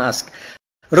sempre Elon Musk,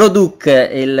 Roduk,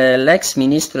 l'ex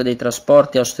ministro dei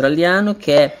trasporti australiano,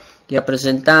 che è il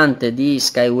rappresentante di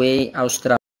SkyWay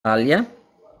Australia,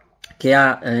 che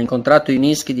ha incontrato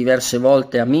Junischi diverse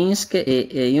volte a Minsk,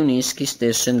 e Junischi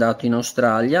stesso è andato in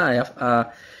Australia a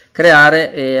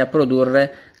creare e a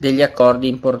produrre degli accordi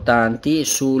importanti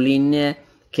su linee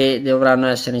che dovranno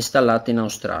essere installate in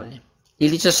Australia. Il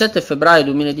 17 febbraio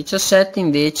 2017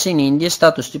 invece in India è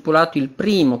stato stipulato il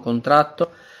primo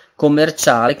contratto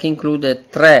commerciale che include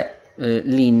 3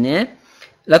 linee,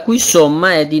 la cui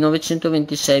somma è di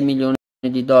 926 milioni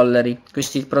di dollari.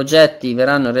 Questi progetti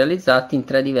verranno realizzati in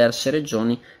 3 diverse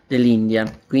regioni dell'India,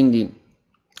 quindi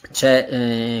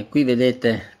qui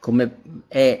vedete come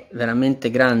è veramente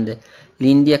grande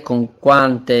l'India, con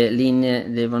quante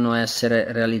linee devono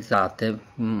essere realizzate,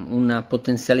 una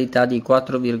potenzialità di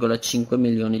 4,5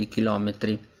 milioni di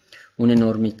chilometri,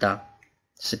 un'enormità.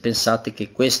 Se pensate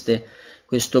che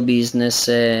questo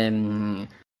business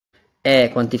è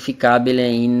quantificabile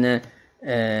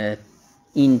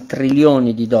in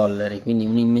trilioni di dollari, quindi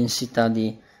un'immensità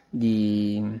di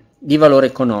valore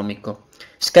economico.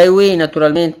 SkyWay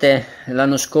naturalmente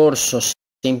l'anno scorso si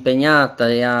è impegnata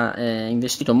e ha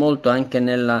investito molto anche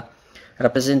nella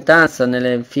rappresentanza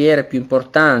nelle fiere più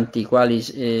importanti, quali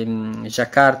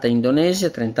Jakarta, Indonesia,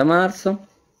 30 marzo,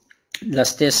 la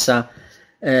stessa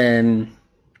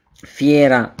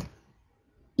fiera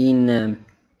in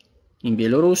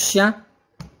Bielorussia,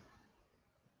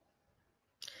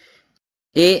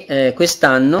 e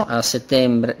quest'anno a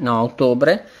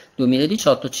ottobre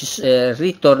 2018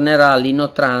 ritornerà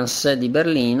l'Innotrans di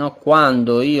Berlino,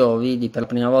 quando io vidi per la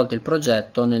prima volta il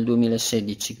progetto nel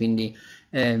 2016, quindi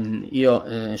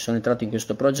io sono entrato in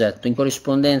questo progetto in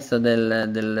corrispondenza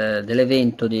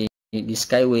dell'evento di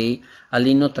SkyWay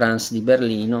all'Innotrans di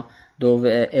Berlino,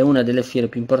 dove è una delle fiere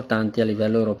più importanti a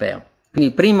livello europeo. Quindi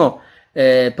il primo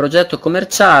progetto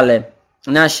commerciale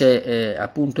nasce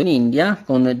appunto in India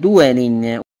con 2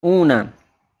 linee, una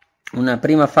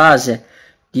prima fase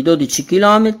di 12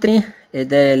 km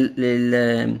ed è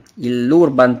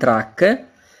l'Urban Track,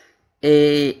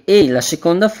 e la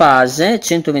seconda fase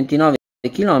 129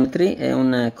 km è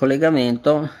un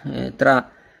collegamento tra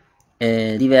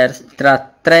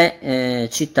 3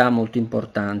 città molto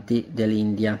importanti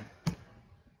dell'India.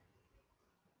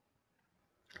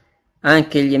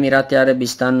 Anche gli Emirati Arabi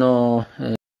stanno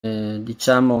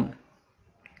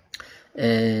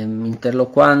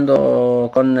interloquando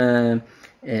con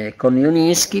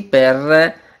Junischi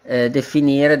per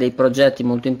definire dei progetti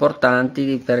molto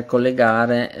importanti per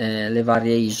collegare le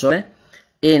varie isole,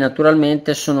 e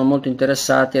naturalmente sono molto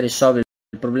interessati a risolvere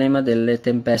il problema delle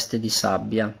tempeste di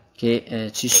sabbia che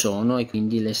ci sono, e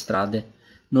quindi le strade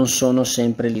non sono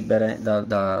sempre libere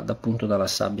appunto dalla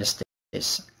sabbia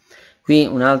stessa. Qui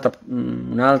un'altra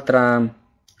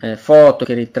foto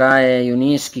che ritrae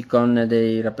Junischi con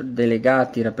dei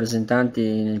delegati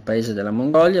rappresentanti nel paese della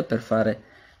Mongolia per fare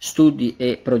studi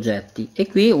e progetti. E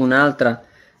qui un'altra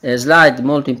slide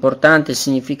molto importante e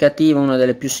significativa, una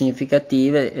delle più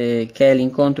significative, che è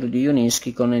l'incontro di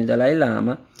Junischi con il Dalai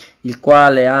Lama, il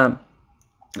quale ha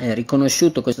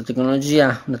riconosciuto questa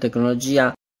tecnologia, una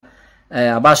tecnologia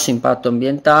a basso impatto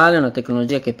ambientale, una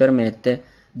tecnologia che permette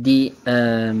di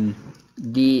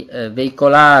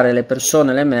veicolare le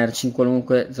persone e le merci in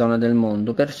qualunque zona del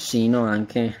mondo, persino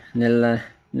anche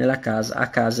a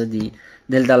casa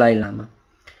del Dalai Lama.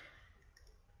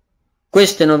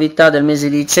 Queste novità del mese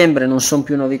di dicembre non sono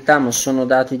più novità, ma sono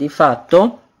dati di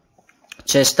fatto.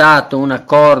 C'è stato un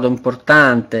accordo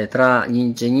importante tra gli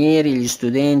ingegneri e gli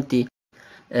studenti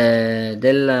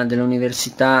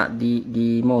dell'Università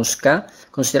di Mosca.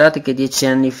 Considerate che 10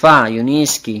 anni fa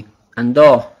Junischi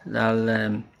andò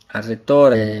al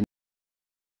rettore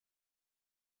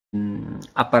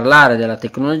a parlare della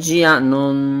tecnologia,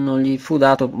 non gli fu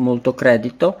dato molto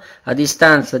credito. A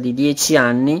distanza di 10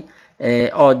 anni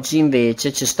oggi invece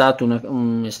è stato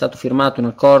firmato un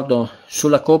accordo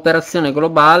sulla cooperazione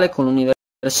globale con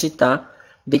l'Università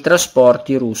dei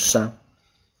Trasporti russa.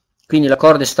 Quindi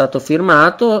l'accordo è stato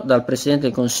firmato dal Presidente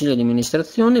del Consiglio di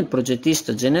amministrazione, il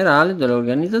progettista generale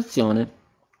dell'organizzazione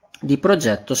di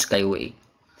progetto SkyWay.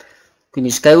 Quindi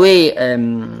SkyWay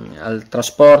al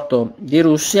trasporto di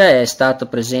Russia è stato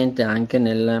presente anche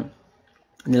nella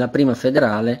prima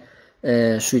federale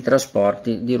sui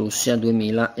trasporti di Russia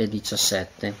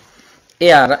 2017.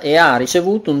 e ha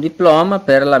ricevuto un diploma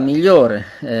per la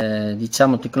migliore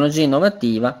diciamo tecnologia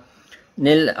innovativa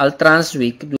al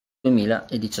Transweek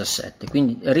 2017,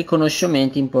 quindi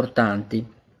riconoscimenti importanti.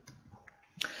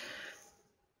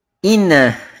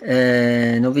 In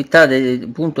novità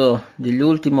appunto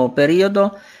dell'ultimo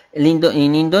periodo,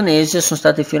 in Indonesia sono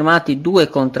stati firmati 2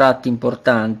 contratti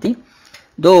importanti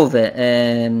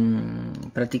dove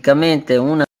praticamente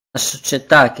una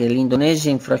società, che è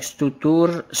l'Indonesia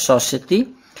Infrastructure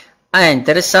Society, è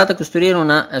interessata a costruire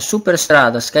una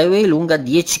superstrada SkyWay lunga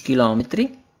 10 km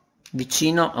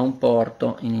vicino a un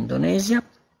porto in Indonesia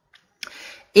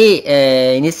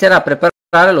e inizierà a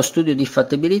preparare lo studio di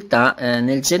fattibilità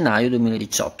nel gennaio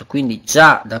 2018, quindi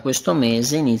già da questo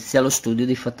mese inizia lo studio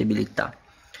di fattibilità.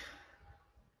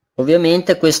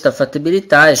 Ovviamente questa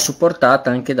fattibilità è supportata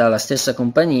anche dalla stessa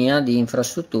compagnia di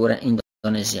infrastrutture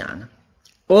indonesiana.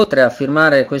 Oltre a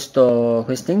firmare questa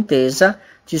intesa,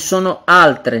 ci sono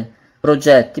altri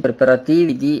progetti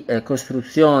preparativi di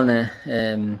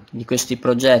costruzione di questi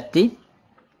progetti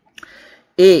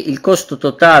e il costo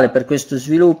totale per questo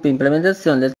sviluppo e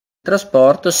implementazione del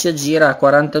trasporto si aggira a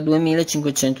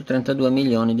 42.532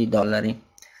 milioni di dollari,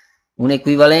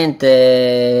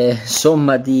 un'equivalente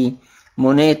somma di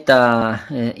moneta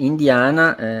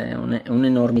indiana,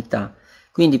 un'enormità.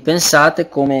 Quindi pensate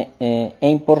come è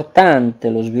importante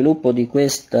lo sviluppo di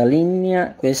questa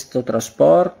linea, questo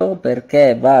trasporto,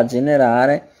 perché va a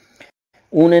generare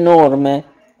un enorme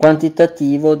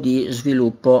quantitativo di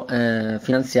sviluppo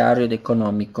finanziario ed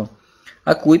economico,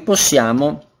 a cui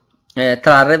possiamo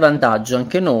trarre vantaggio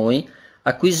anche noi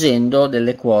acquisendo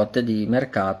delle quote di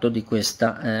mercato di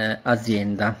questa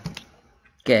azienda,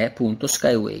 che è appunto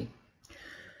SkyWay.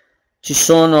 Ci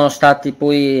sono stati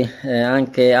poi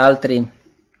anche altri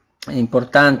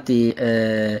importanti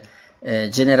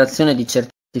generazione di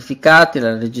certificati,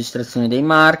 la registrazione dei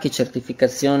marchi,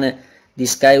 certificazione di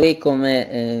SkyWay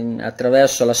come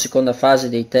attraverso la seconda fase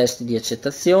dei test di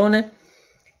accettazione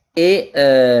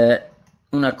e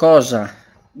una cosa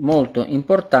molto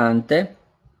importante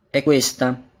è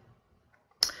questa,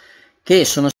 che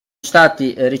sono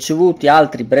stati ricevuti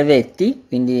altri brevetti,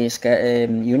 quindi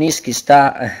Unischi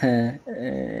sta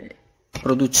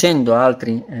producendo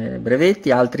altri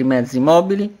brevetti, altri mezzi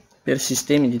mobili per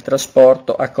sistemi di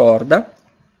trasporto a corda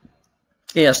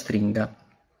e a stringa.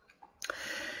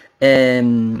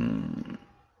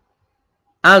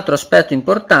 Altro aspetto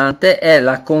importante è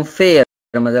la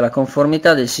conferma della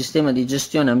conformità del sistema di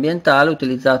gestione ambientale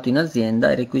utilizzato in azienda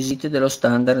ai requisiti dello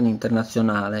standard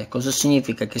internazionale. Cosa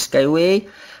significa? Che SkyWay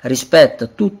rispetta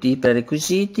tutti i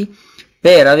prerequisiti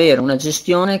per avere una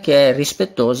gestione che è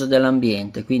rispettosa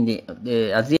dell'ambiente, quindi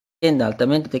azienda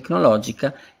altamente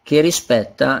tecnologica che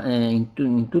rispetta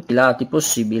in tutti i lati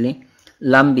possibili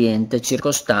l'ambiente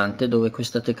circostante dove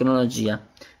questa tecnologia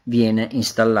viene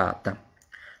installata.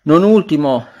 Non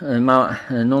ultimo, ma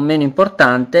non meno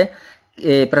importante,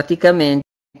 praticamente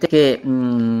che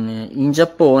in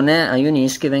Giappone a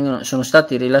Unischi sono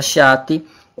stati rilasciati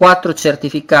 4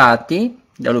 certificati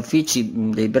dagli uffici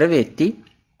dei brevetti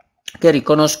che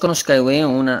riconoscono SkyWay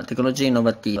una tecnologia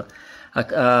innovativa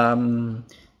a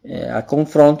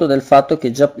confronto del fatto che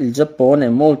il Giappone è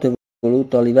molto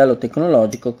evoluto a livello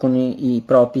tecnologico con i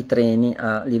propri treni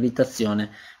a lievitazione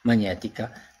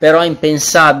magnetica, però è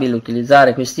impensabile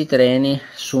utilizzare questi treni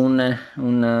su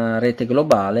una rete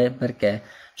globale perché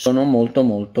sono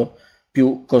molto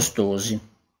più costosi.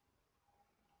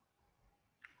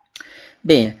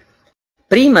 Bene,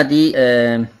 prima di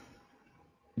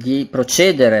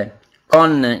procedere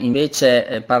con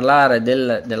invece parlare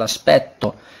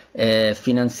dell'aspetto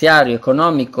finanziario,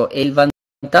 economico e il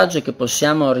vantaggio che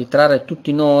possiamo ritrarre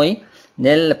tutti noi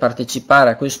nel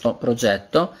partecipare a questo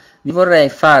progetto, vi vorrei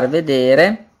far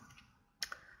vedere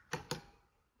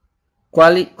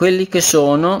quelli che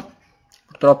sono,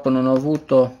 purtroppo non ho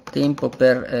avuto tempo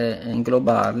per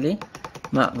inglobarli,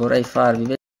 ma vorrei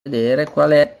farvi vedere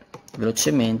qual è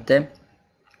velocemente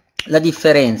la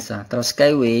differenza tra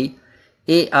SkyWay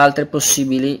e altre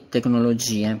possibili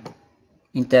tecnologie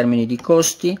in termini di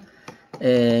costi,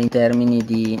 in termini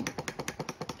di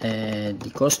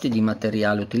costi di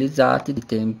materiale utilizzati, di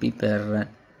tempi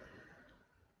per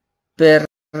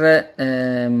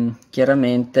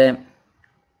chiaramente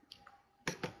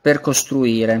per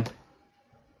costruire.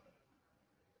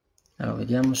 Allora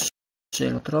vediamo se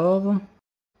lo trovo.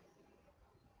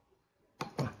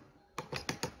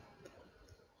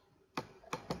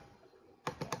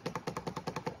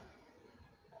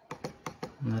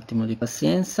 Un attimo di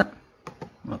pazienza.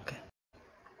 Ok.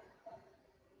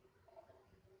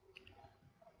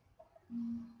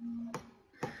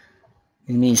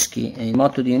 il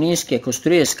motto di Unischi è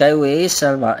costruire SkyWay e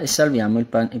salviamo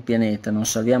il pianeta. Non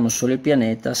salviamo solo il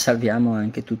pianeta, salviamo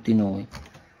anche tutti noi.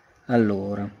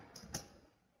 Allora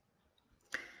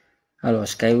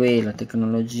SkyWay, la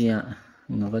tecnologia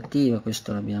innovativa,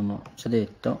 questo l'abbiamo già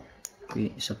detto,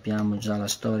 qui sappiamo già la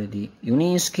storia di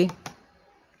Unischi.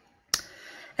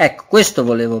 Ecco, questo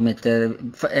volevo mettere,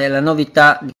 è la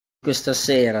novità di questa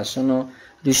sera. Sono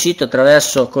riuscito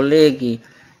attraverso colleghi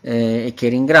che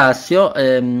ringrazio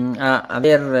a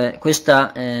avere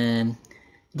questa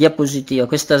diapositiva,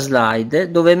 questa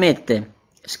slide dove mette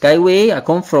SkyWay a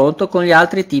confronto con gli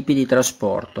altri tipi di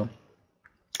trasporto.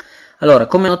 Allora,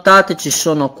 come notate ci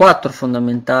sono 4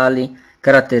 fondamentali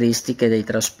caratteristiche dei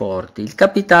trasporti. Il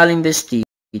capitale investito.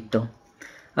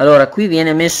 Allora, qui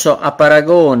viene messo a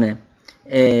paragone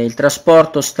il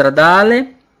trasporto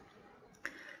stradale,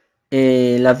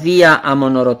 la via a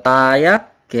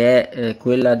monorotaia, che è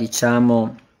quella,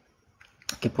 diciamo,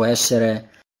 che può essere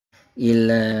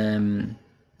la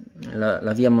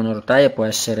via monorotaia, può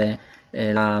essere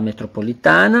la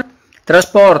metropolitana,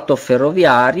 trasporto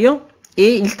ferroviario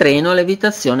e il treno a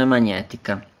levitazione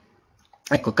magnetica.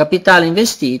 Ecco, capitale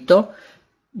investito,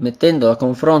 mettendo a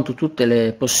confronto tutte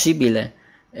le possibili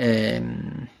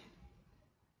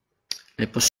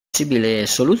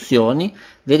soluzioni,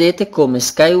 vedete come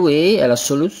SkyWay è la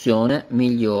soluzione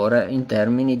migliore in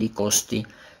termini di costi.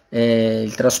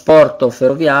 Il trasporto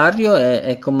ferroviario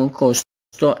è come un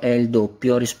costo è il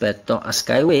doppio rispetto a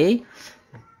SkyWay,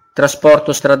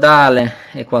 trasporto stradale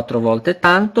è 4 volte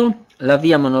tanto, la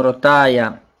via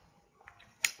monorotaia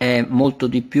è molto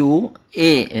di più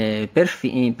e per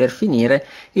finire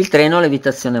il treno a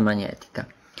levitazione magnetica.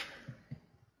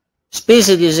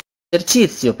 Spese di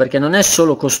esercizio, perché non è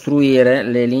solo costruire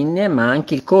le linee ma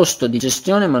anche il costo di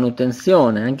gestione e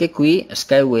manutenzione. Anche qui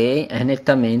SkyWay è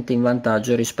nettamente in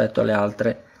vantaggio rispetto alle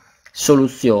altre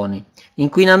soluzioni.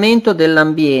 Inquinamento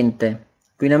dell'ambiente.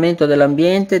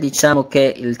 Diciamo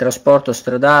che il trasporto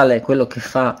stradale è quello che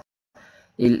fa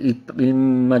il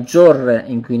maggior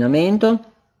inquinamento,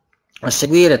 a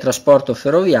seguire trasporto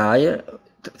ferroviario,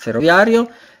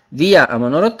 via a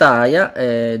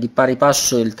monorotaia, di pari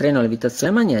passo il treno a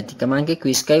levitazione magnetica, ma anche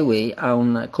qui SkyWay ha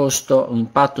un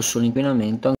impatto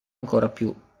sull'inquinamento ancora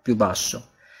più basso.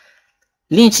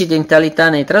 L'incidentalità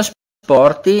nei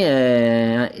trasporti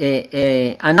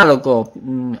è analogo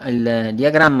al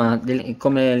diagramma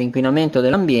come l'inquinamento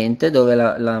dell'ambiente, dove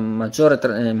la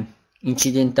maggiore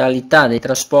incidentalità dei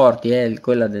trasporti è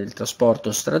quella del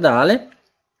trasporto stradale,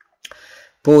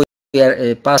 poi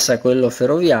passa a quello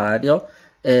ferroviario,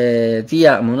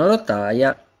 via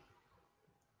monorotaia,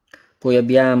 poi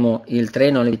abbiamo il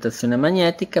treno a levitazione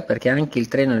magnetica, perché anche il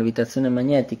treno a levitazione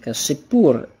magnetica,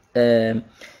 seppur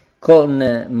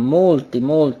con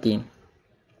molti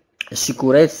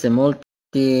sicurezze,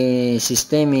 molti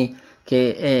sistemi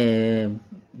che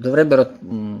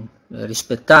dovrebbero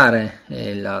rispettare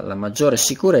la maggiore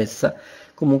sicurezza,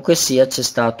 comunque sia c'è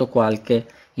stato qualche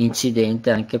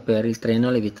incidente anche per il treno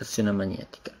a levitazione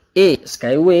magnetica. E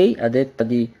SkyWay, a detta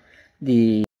di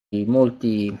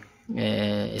molti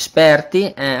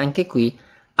esperti, anche qui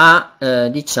ha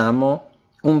diciamo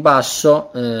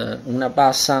una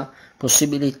bassa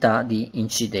possibilità di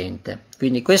incidente.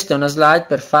 Quindi questa è una slide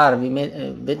per farvi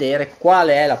vedere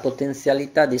quale è la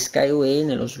potenzialità di SkyWay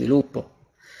nello sviluppo.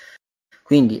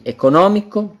 Quindi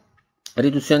economico,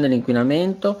 riduzione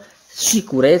dell'inquinamento,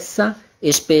 sicurezza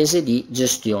e spese di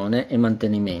gestione e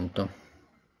mantenimento.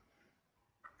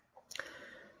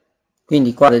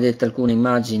 Quindi qua vedete alcune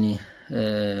immagini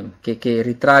che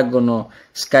ritraggono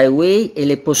SkyWay e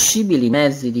le possibili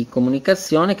mezzi di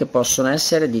comunicazione che possono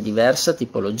essere di diversa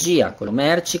tipologia: quello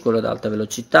merci, quello ad alta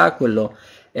velocità, quello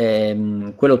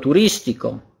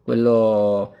turistico,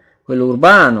 quello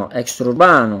urbano,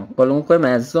 extraurbano, qualunque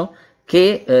mezzo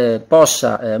che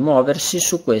possa muoversi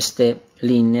su queste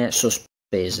linee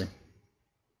sospese.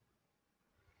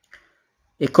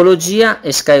 Ecologia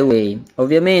e SkyWay.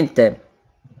 Ovviamente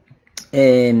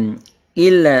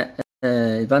il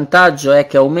vantaggio è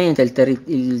che aumenta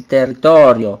il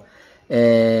territorio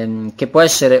che può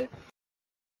essere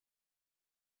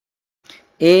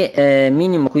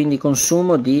minimo quindi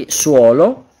consumo di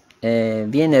suolo,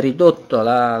 viene ridotto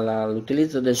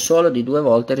l'utilizzo del suolo di 2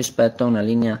 volte rispetto a una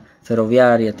linea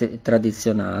ferroviaria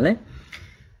tradizionale,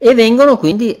 e vengono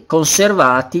quindi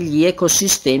conservati gli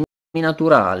ecosistemi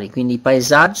naturali, quindi i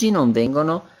paesaggi non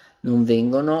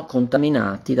vengono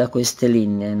contaminati da queste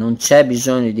linee, non c'è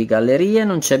bisogno di gallerie,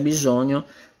 non c'è bisogno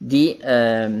di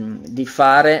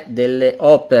fare delle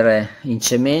opere in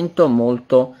cemento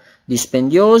molto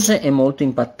dispendiose e molto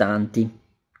impattanti.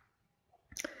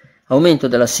 aumento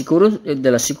della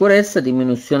sicurezza,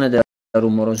 diminuzione della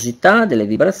rumorosità, delle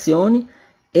vibrazioni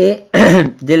e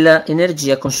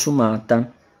dell'energia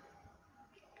consumata.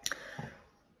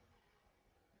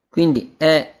 Quindi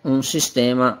è un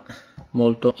sistema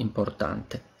molto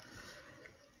importante.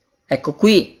 Ecco,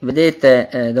 qui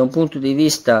vedete da un punto di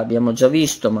vista, abbiamo già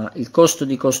visto, ma il costo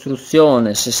di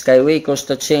costruzione, se SkyWay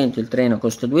costa 100, il treno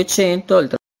costa 200,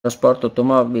 il trasporto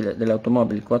automobile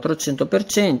dell'automobile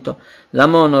 400%, la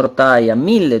monorotaia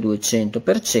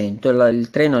 1200% e il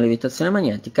treno a levitazione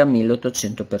magnetica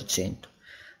 1800%.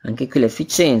 Anche qui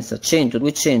l'efficienza 100,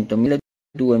 200,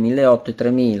 1200, 1800 e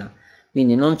 3000,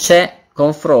 quindi non c'è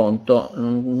confronto,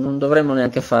 non dovremmo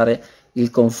neanche fare il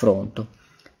confronto.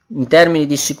 In termini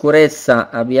di sicurezza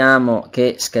abbiamo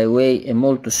che SkyWay è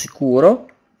molto sicuro,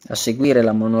 a seguire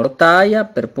la monorotaia,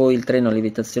 per poi il treno a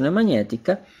levitazione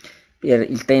magnetica, per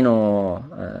il treno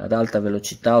ad alta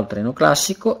velocità o treno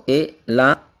classico e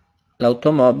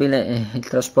l'automobile, il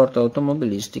trasporto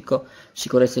automobilistico,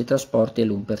 sicurezza dei trasporti è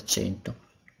l'1%.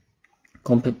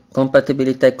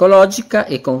 Compatibilità ecologica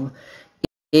e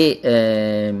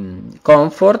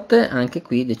comfort, anche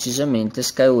qui decisamente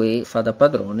SkyWay fa da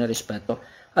padrone rispetto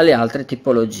alle altre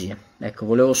tipologie. Ecco,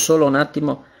 volevo solo un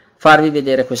attimo farvi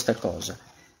vedere questa cosa.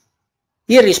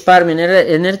 Il risparmio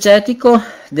energetico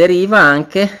deriva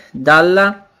anche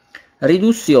dalla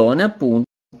riduzione appunto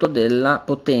della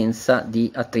potenza di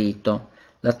attrito.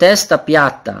 La testa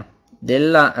piatta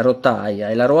della rotaia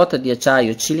e la ruota di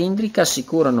acciaio cilindrica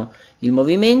assicurano il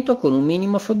movimento con un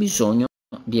minimo fabbisogno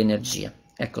di energia.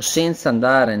 Ecco, senza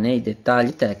andare nei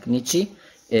dettagli tecnici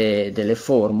delle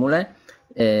formule,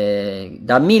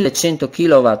 da 1100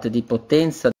 kW di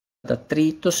potenza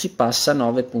d'attrito si passa a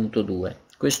 9.2.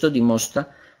 Questo dimostra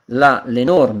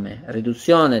l'enorme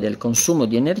riduzione del consumo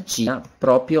di energia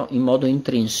proprio in modo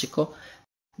intrinseco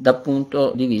dal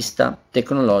punto di vista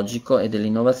tecnologico e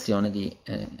dell'innovazione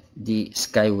di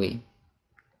SkyWay.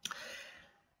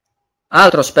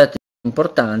 Altro aspetto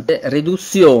importante,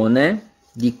 riduzione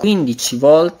di 15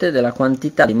 volte della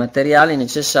quantità di materiali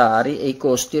necessari e i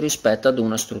costi rispetto ad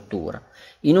una struttura.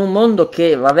 In un mondo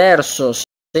che va verso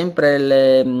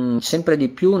sempre di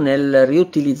più nel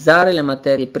riutilizzare le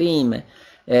materie prime,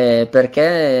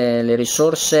 perché le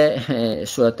risorse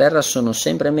sulla Terra sono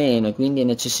sempre meno e quindi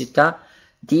necessità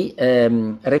di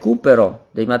recupero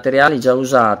dei materiali già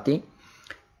usati,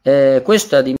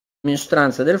 questo è a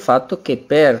dimostranza del fatto che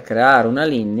per creare una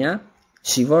linea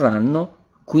ci vorranno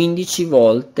 15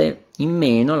 volte in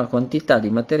meno la quantità di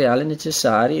materiale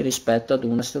necessari rispetto ad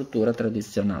una struttura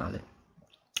tradizionale.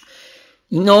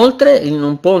 Inoltre, in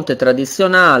un ponte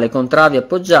tradizionale con travi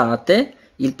appoggiate,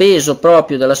 il peso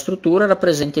proprio della struttura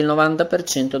rappresenta il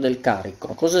 90% del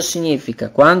carico. Cosa significa?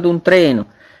 Quando un treno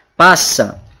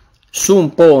passa su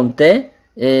un ponte,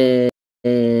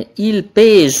 il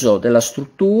peso della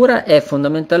struttura è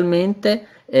fondamentalmente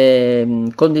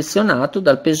condizionato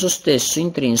dal peso stesso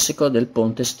intrinseco del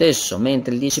ponte stesso,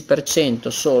 mentre il 10%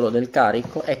 solo del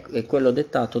carico è quello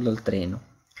dettato dal treno.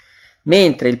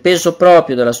 Mentre il peso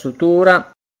proprio della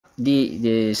struttura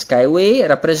di SkyWay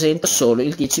rappresenta solo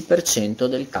il 10%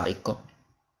 del carico.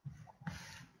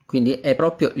 Quindi è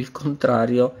proprio il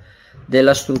contrario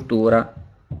della struttura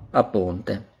a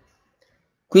ponte.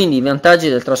 Quindi i vantaggi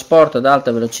del trasporto ad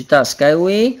alta velocità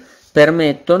SkyWay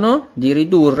permettono di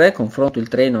ridurre, confronto il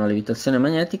treno alla levitazione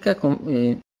magnetica,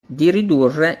 di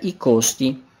ridurre i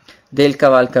costi del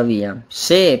cavalcavia.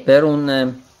 Se per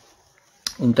un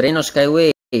treno SkyWay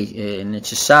è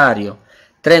necessario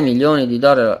 3 milioni di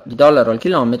dollari al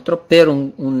chilometro, per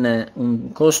un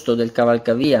costo del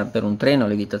cavalcavia per un treno a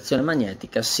levitazione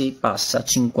magnetica si passa a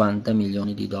 50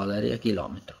 milioni di dollari al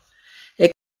chilometro.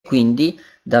 E quindi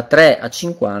da 3 a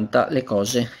 50 le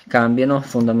cose cambiano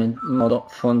in modo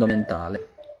fondamentale.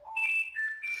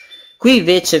 Qui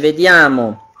invece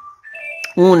vediamo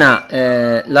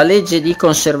la legge di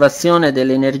conservazione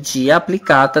dell'energia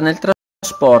applicata nel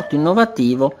trasporto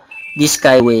innovativo di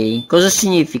SkyWay. Cosa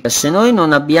significa? Se noi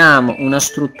non abbiamo una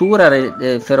struttura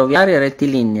ferroviaria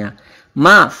rettilinea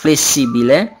ma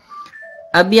flessibile,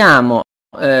 abbiamo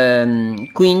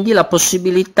quindi la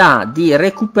possibilità di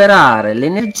recuperare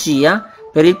l'energia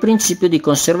per il principio di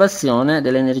conservazione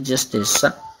dell'energia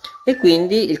stessa, e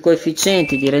quindi il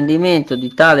coefficiente di rendimento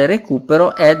di tale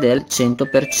recupero è del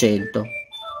 100%.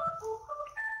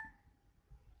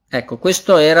 Ecco,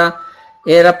 questo era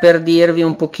per dirvi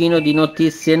un pochino di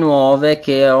notizie nuove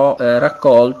che ho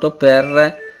raccolto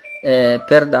per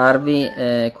darvi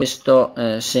questo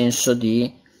senso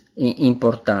di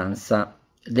importanza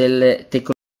delle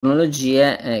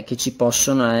tecnologie che ci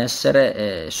possono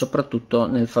essere, soprattutto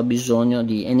nel fabbisogno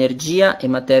di energia e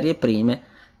materie prime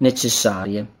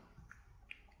necessarie.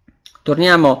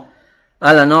 Torniamo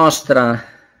alla nostra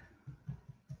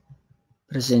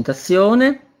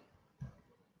presentazione.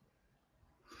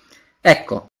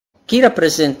 Ecco, chi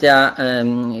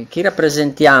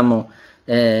rappresentiamo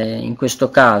in questo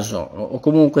caso, o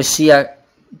comunque sia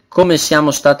come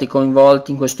siamo stati coinvolti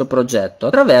in questo progetto?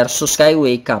 Attraverso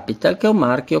SkyWay Capital, che è un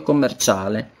marchio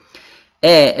commerciale.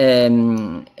 È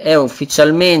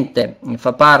ufficialmente,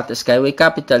 fa parte SkyWay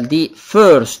Capital di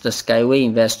First SkyWay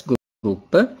Invest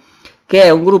Group, che è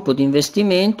un gruppo di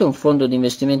investimento, un fondo di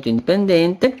investimento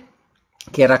indipendente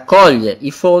che raccoglie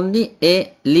i fondi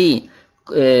e li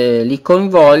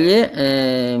coinvolge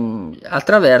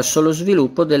attraverso lo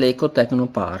sviluppo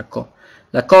dell'Ecotecnoparco.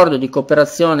 L'accordo di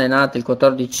cooperazione è nato il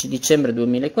 14 dicembre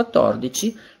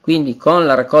 2014, quindi con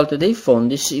la raccolta dei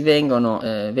fondi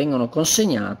vengono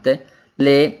consegnate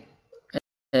le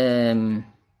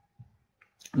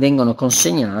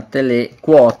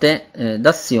quote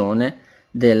d'azione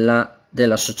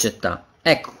della società.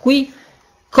 Ecco, qui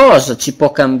cosa ci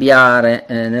può cambiare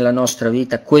nella nostra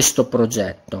vita questo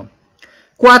progetto?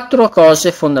 4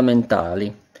 cose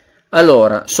fondamentali.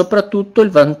 Allora, soprattutto il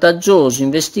vantaggioso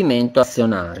investimento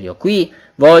azionario. Qui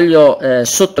voglio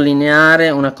sottolineare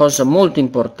una cosa molto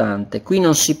importante. Qui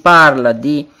non si parla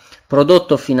di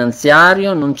prodotto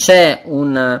finanziario, non c'è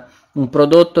un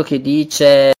prodotto che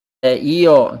dice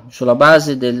io sulla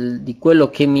base di quello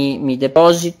che mi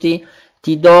depositi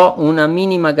ti do una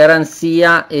minima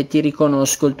garanzia e ti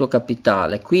riconosco il tuo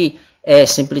capitale. Qui è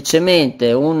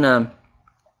semplicemente una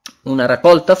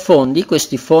raccolta fondi.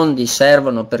 Questi fondi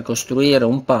servono per costruire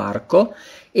un parco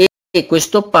e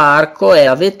questo parco è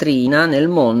la vetrina nel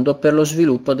mondo per lo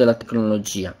sviluppo della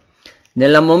tecnologia.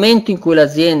 Nel momento in cui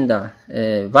l'azienda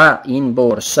va in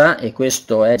borsa, e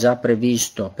questo è già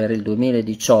previsto per il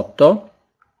 2018,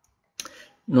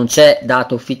 non c'è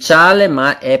dato ufficiale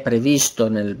ma è previsto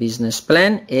nel business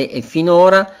plan e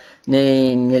finora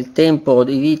nel tempo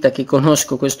di vita che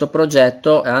conosco questo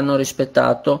progetto hanno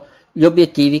rispettato gli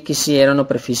obiettivi che si erano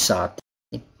prefissati.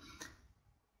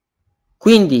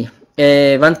 Quindi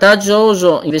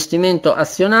vantaggioso investimento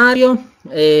azionario,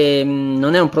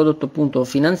 non è un prodotto appunto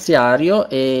finanziario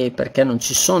perché non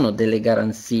ci sono delle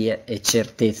garanzie e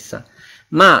certezza,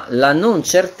 ma la non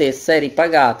certezza è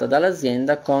ripagata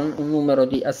dall'azienda con un numero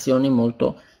di azioni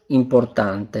molto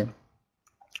importante.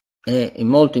 È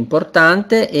molto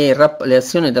importante e le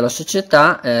azioni della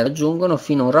società raggiungono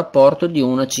fino a un rapporto di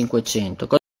 1 a 500.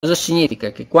 Cosa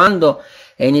significa? Che quando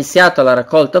è iniziata la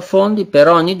raccolta fondi, per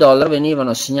ogni dollaro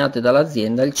venivano assegnate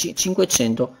dall'azienda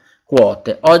 500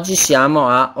 quote. Oggi siamo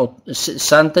a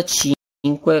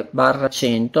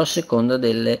 65/100 a seconda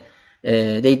dei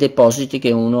depositi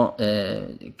che uno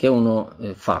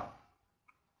fa.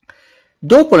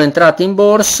 Dopo l'entrata in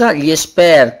borsa, gli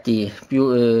esperti più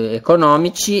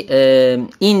economici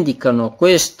indicano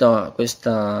questo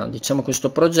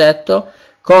progetto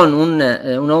con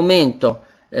un aumento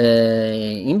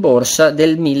in borsa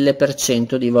del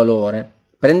 1000% di valore.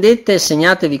 Prendete e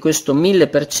segnatevi questo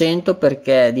 1000%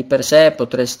 perché di per sé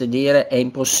potreste dire è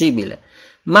impossibile,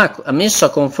 ma messo a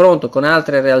confronto con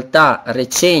altre realtà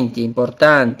recenti,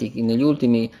 importanti, negli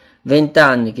ultimi 20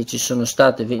 anni che ci sono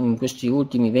state in questi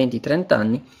ultimi 20-30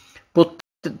 anni,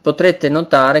 potrete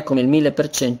notare come il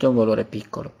 1000% è un valore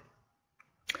piccolo.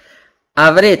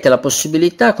 Avrete la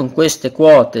possibilità con queste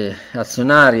quote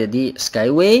azionarie di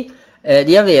SkyWay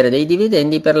di avere dei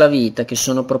dividendi per la vita che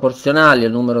sono proporzionali al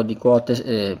numero di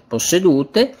quote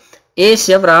possedute e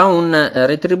si avrà una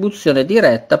retribuzione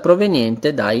diretta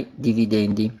proveniente dai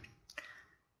dividendi.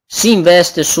 Si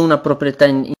investe su una proprietà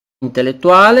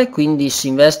intellettuale, quindi si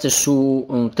investe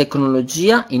su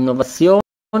tecnologia, innovazione,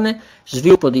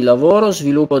 sviluppo di lavoro,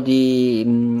 sviluppo di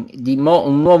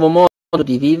un nuovo modo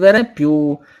di vivere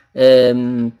più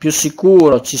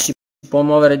sicuro, ci si può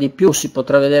muovere di più, si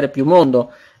potrà vedere più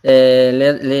mondo,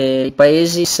 i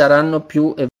paesi saranno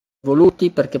più evoluti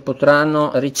perché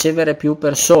potranno ricevere più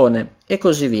persone e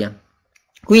così via.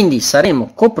 Quindi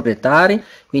saremo coproprietari,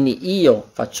 quindi io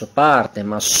faccio parte,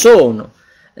 ma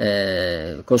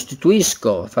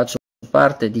faccio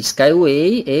parte di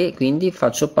SkyWay e quindi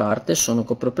sono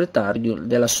coproprietario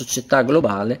della società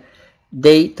globale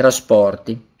dei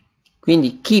trasporti.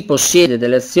 Quindi chi possiede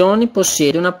delle azioni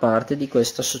possiede una parte di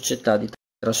questa società di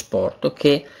trasporto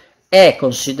che è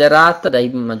considerata dai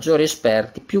maggiori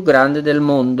esperti più grande del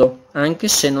mondo, anche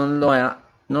se non è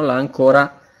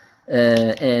ancora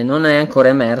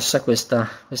emersa questa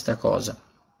cosa.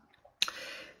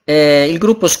 Il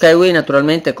gruppo SkyWay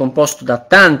naturalmente è composto da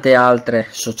tante altre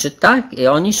società e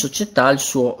ogni società ha il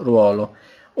suo ruolo.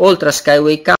 Oltre a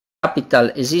SkyWay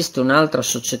Capital esiste un'altra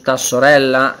società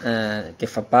sorella che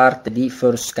fa parte di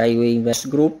First SkyWay Invest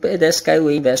Group ed è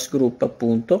SkyWay Invest Group,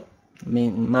 appunto,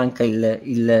 manca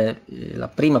la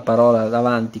prima parola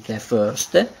davanti che è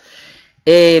First,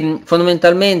 e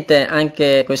fondamentalmente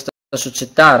anche questa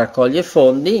società raccoglie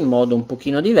fondi in modo un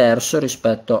pochino diverso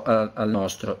rispetto al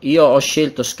nostro. Io ho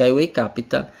scelto SkyWay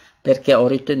Capital perché ho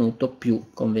ritenuto più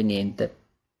conveniente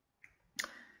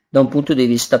da un punto di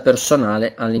vista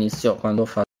personale all'inizio, quando ho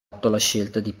fatto la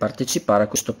scelta di partecipare a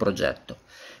questo progetto.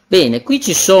 Bene, qui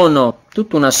ci sono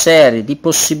tutta una serie di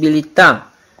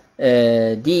possibilità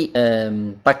di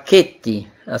pacchetti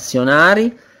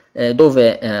azionari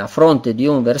dove a fronte di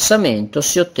un versamento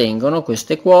si ottengono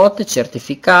queste quote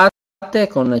certificate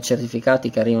con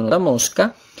certificati che arrivano da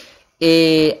Mosca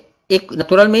e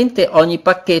naturalmente ogni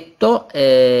pacchetto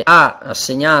ha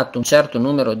assegnato un certo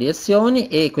numero di azioni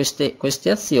e queste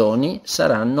azioni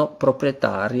saranno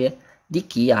proprietarie di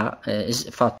chi ha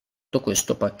fatto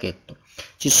questo pacchetto.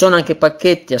 Ci sono anche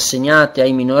pacchetti assegnati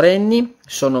ai minorenni,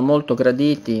 sono molto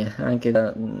graditi anche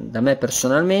da me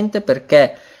personalmente,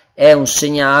 perché è un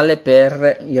segnale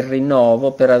per il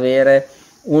rinnovo, per avere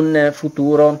un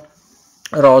futuro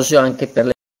roseo anche per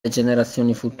le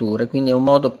generazioni future. Quindi è un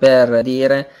modo per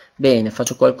dire: bene,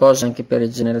 faccio qualcosa anche per le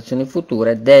generazioni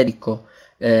future, dedico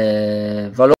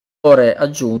valore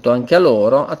aggiunto anche a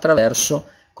loro attraverso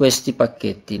questi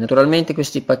pacchetti. Naturalmente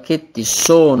questi pacchetti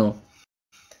sono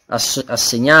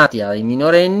assegnati ai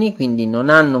minorenni, quindi non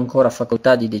hanno ancora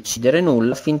facoltà di decidere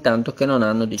nulla fin tanto che non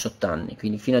hanno 18 anni,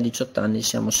 quindi fino a 18 anni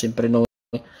siamo sempre noi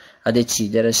a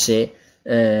decidere se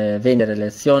vendere le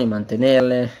azioni,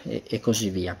 mantenerle e così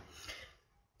via.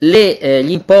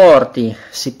 Gli importi,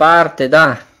 si parte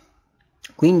da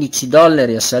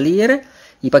 $15 a salire.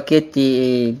 I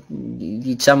pacchetti,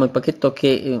 diciamo, il pacchetto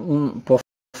che può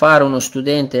fare uno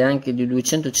studente è anche di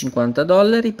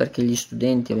 $250, perché gli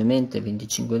studenti ovviamente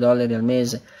 $25 al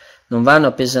mese non vanno a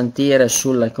appesantire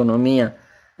sull'economia,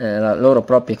 la loro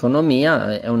propria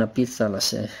economia. È una pizza,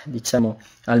 diciamo,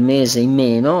 al mese in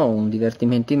meno, un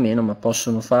divertimento in meno, ma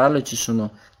possono farlo e ci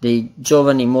sono dei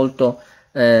giovani molto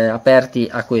aperti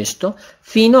a questo,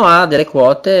 fino a delle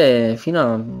quote,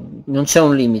 non c'è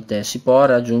un limite, si può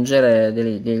raggiungere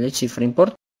delle cifre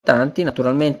importanti.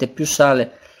 Naturalmente più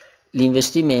sale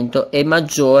l'investimento e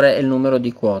maggiore è il numero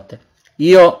di quote.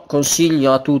 Io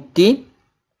consiglio a tutti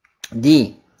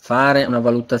di fare una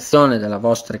valutazione della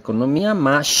vostra economia,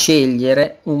 ma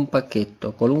scegliere un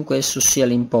pacchetto, qualunque esso sia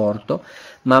l'importo,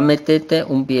 ma mettete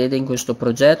un piede in questo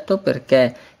progetto,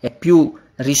 perché è più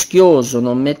rischioso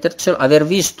non mettercelo, aver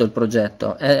visto il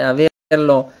progetto,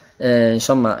 averlo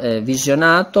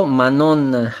visionato, ma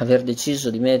non aver deciso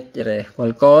di mettere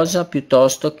qualcosa,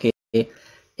 piuttosto che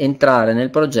entrare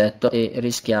nel progetto e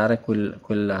rischiare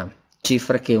quella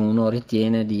cifra che uno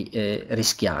ritiene di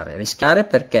rischiare. Rischiare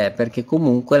perché? Perché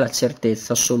comunque la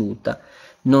certezza assoluta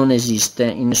non esiste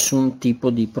in nessun tipo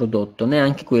di prodotto,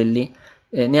 neanche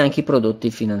i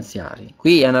prodotti finanziari.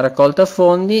 Qui è una raccolta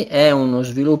fondi, è uno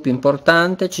sviluppo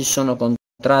importante, ci sono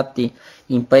contratti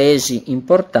in paesi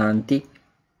importanti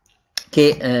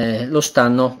che lo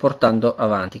stanno portando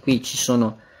avanti. Qui ci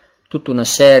sono tutta una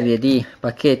serie di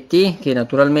pacchetti che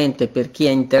naturalmente, per chi è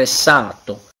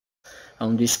interessato a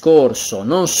un discorso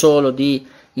non solo di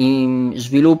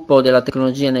sviluppo della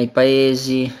tecnologia nei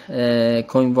paesi,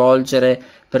 coinvolgere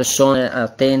persone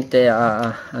attente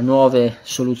a nuove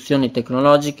soluzioni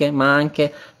tecnologiche, ma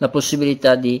anche la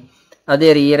possibilità di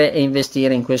aderire e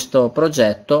investire in questo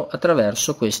progetto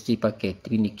attraverso questi pacchetti.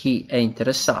 Quindi chi è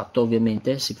interessato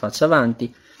ovviamente si faccia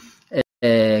avanti,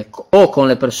 o con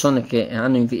le persone che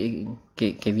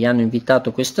vi hanno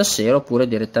invitato questa sera, oppure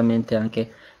direttamente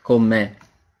anche con me.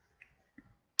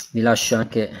 Vi lascio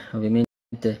anche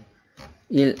ovviamente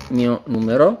il mio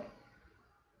numero,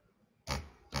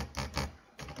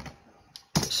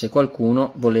 se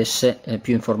qualcuno volesse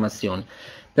più informazioni.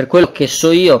 Per quello che so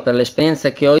io, per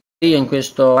l'esperienza che ho io in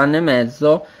questo anno e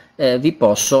mezzo, vi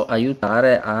posso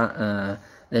aiutare a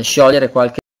sciogliere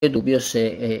qualche dubbio,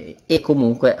 e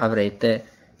comunque avrete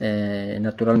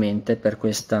naturalmente per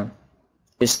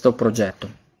questo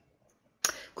progetto.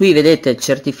 Qui vedete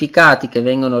certificati che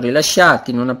vengono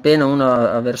rilasciati non appena uno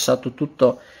ha versato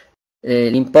tutto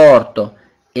l'importo,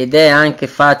 ed è anche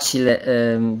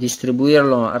facile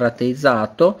distribuirlo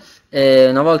rateizzato.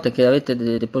 Una volta che avete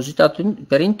depositato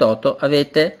per in toto,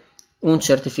 avete un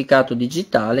certificato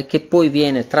digitale che poi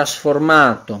viene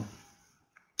trasformato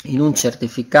in un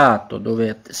certificato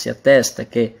dove si attesta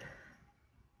che,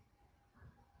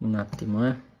 un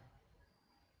attimo,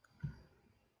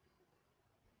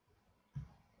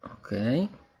 ok,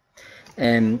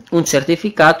 un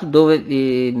certificato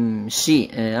dove si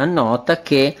annota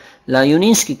che la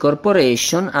Uninsky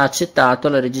Corporation ha accettato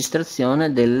la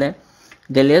registrazione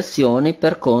delle azioni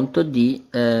per conto di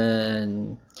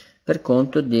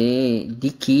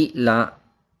chi l'ha,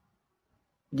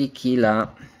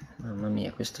 mamma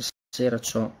mia, questa sera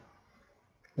c'ho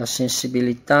la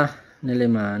sensibilità nelle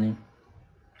mani,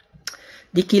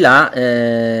 di chi l'ha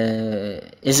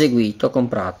eseguito,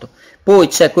 comprato. Poi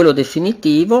c'è quello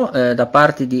definitivo da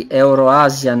parte di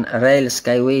Euro-Asian Rail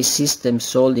SkyWay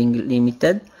Systems Holding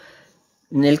Limited,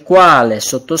 nel quale è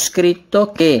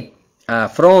sottoscritto che a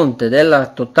fronte della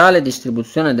totale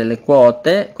distribuzione delle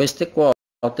quote, queste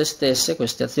quote stesse,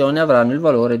 queste azioni avranno il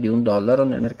valore di $1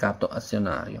 nel mercato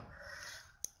azionario.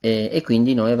 E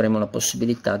quindi noi avremo la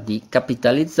possibilità di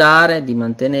capitalizzare, di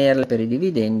mantenerle per i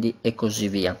dividendi e così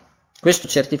via. Questo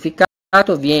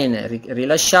certificato viene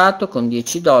rilasciato con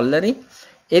 $10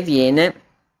 e viene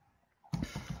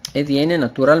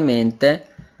naturalmente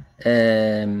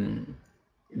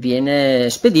viene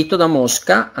spedito da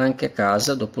Mosca anche a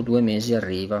casa. Dopo 2 mesi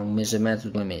arriva, 1 mese e mezzo,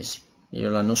 2 mesi.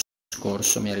 Io l'anno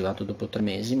scorso mi è arrivato dopo 3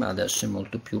 mesi, ma adesso è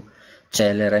molto più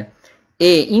celere.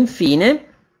 E infine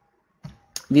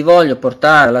vi voglio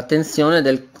portare all'attenzione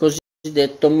del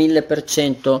cosiddetto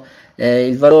 1000%,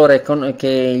 il valore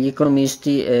che gli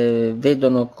economisti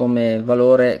vedono come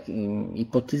valore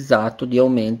ipotizzato di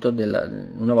aumento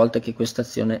una volta che questa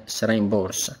azione sarà in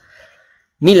borsa.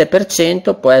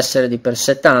 1000% può essere di per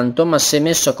sé tanto, ma se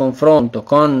messo a confronto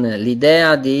con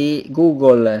l'idea di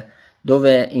Google,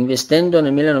 dove investendo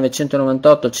nel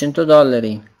 1998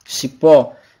 $100 si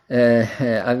può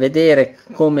a vedere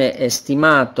come è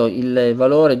stimato il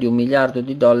valore di $1 miliardo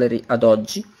ad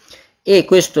oggi, e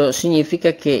questo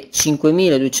significa che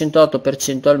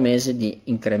 5208% al mese di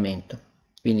incremento,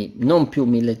 quindi non più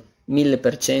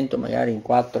 1000% magari in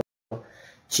 4,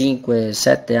 5,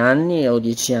 7 anni o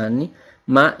 10 anni,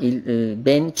 ma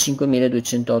ben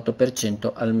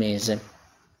 5208% al mese.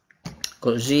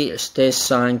 Così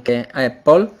stesso anche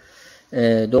Apple,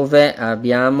 dove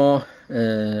abbiamo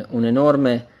un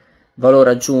enorme valore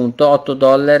aggiunto,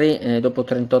 $8 dopo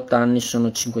 38 anni sono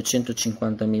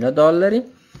 $550.000,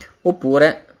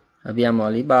 oppure abbiamo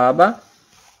Alibaba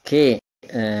che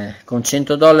con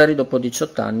 $100 dopo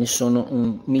 18 anni sono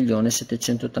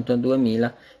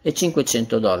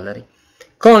 $1.782.500,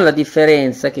 con la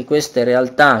differenza che queste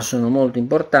realtà sono molto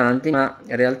importanti, ma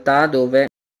realtà dove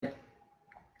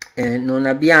non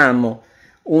abbiamo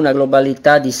una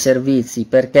globalità di servizi,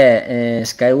 perché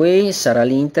SkyWay sarà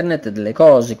l'internet delle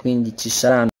cose, quindi ci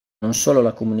sarà non solo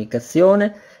la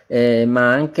comunicazione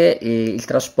ma anche il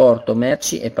trasporto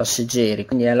merci e passeggeri,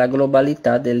 quindi è la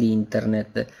globalità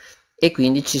dell'internet, e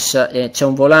quindi c'è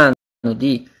un volano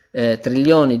di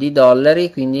trilioni di dollari,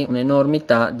 quindi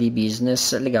un'enormità di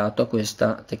business legato a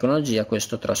questa tecnologia, a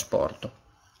questo trasporto.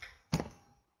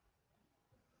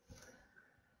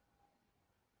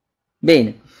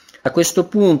 Bene, a questo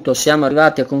punto siamo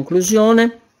arrivati a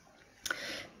conclusione.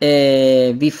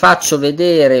 Vi faccio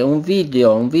vedere un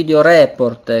video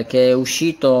report che è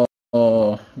uscito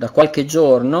da qualche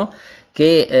giorno,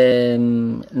 che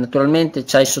naturalmente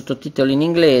ha i sottotitoli in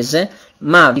inglese,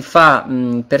 ma vi fa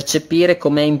percepire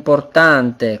com'è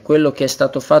importante quello che è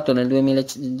stato fatto nel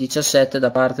 2017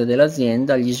 da parte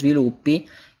dell'azienda, gli sviluppi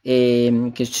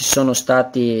che sono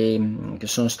stati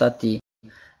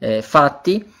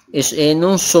fatti, e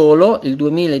non solo il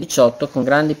 2018, con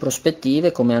grandi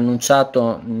prospettive, come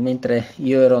annunciato mentre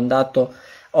io ero andato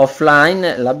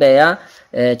offline. La BEA,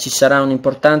 ci sarà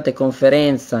un'importante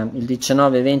conferenza il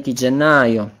 19-20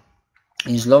 gennaio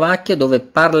in Slovacchia, dove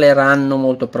parleranno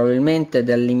molto probabilmente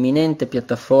dell'imminente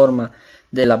piattaforma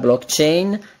della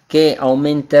blockchain, che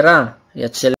aumenterà e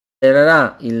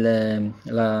accelererà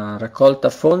la raccolta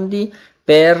fondi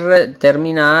per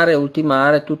terminare e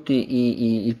ultimare tutto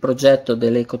il progetto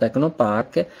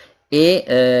dell'Ecotecnopark,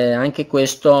 e anche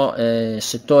questo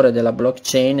settore della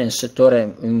blockchain è un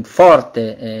settore in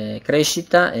forte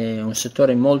crescita, è un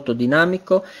settore molto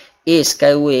dinamico, e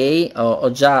SkyWay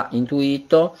ho già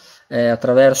intuito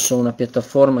attraverso una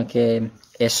piattaforma che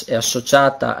è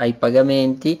associata ai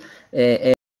pagamenti,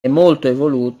 è molto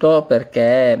evoluto,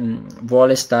 perché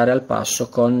vuole stare al passo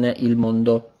con il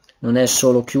mondo. Non è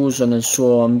solo chiuso nel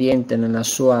suo ambiente, nel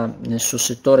suo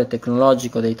settore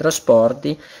tecnologico dei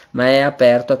trasporti, ma è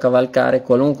aperto a cavalcare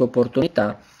qualunque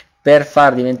opportunità per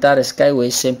far diventare SkyWay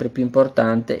sempre più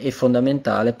importante e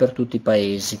fondamentale per tutti i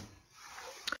paesi.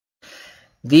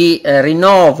 Vi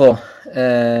rinnovo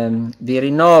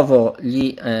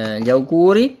gli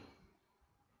auguri.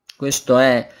 Questo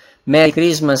è Merry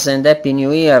Christmas and Happy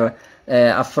New Year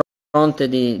a fronte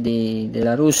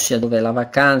della Russia, dove la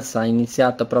vacanza è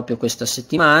iniziata proprio questa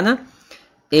settimana,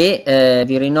 e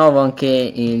vi rinnovo anche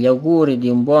gli auguri di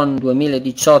un buon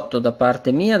 2018 da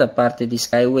parte mia, da parte di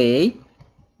SkyWay.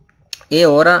 E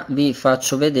ora vi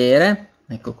faccio vedere,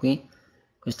 ecco qui,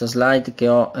 questa slide che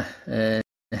ho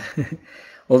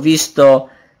ho visto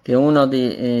che uno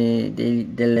degli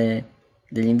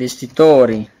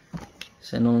investitori,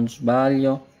 se non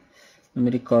sbaglio, non mi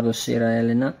ricordo se era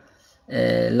Elena,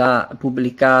 l'ha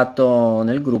pubblicato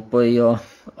nel gruppo, e io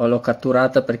l'ho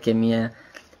catturata perché mi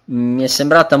è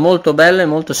sembrata molto bella e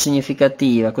molto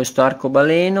significativa. Questo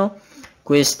arcobaleno,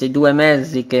 questi due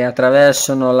mezzi che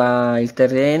attraversano il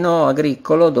terreno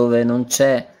agricolo, dove non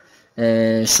c'è,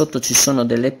 sotto ci sono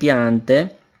delle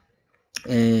piante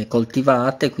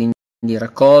coltivate, quindi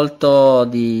raccolto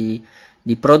di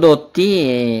prodotti,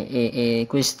 e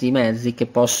questi mezzi che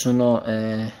possono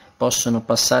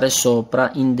passare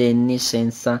sopra indenni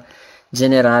senza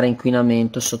generare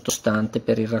inquinamento sottostante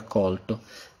per il raccolto.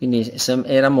 Quindi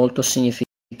era molto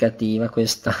significativa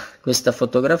questa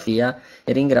fotografia,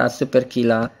 e ringrazio per chi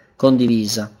l'ha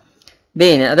condivisa.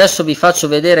 Bene, adesso vi faccio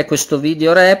vedere questo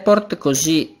video report,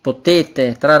 così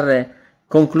potete trarre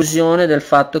conclusione del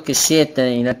fatto che siete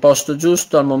nel posto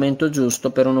giusto al momento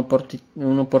giusto per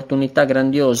un'opportunità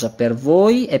grandiosa per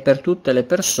voi e per tutte le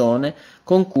persone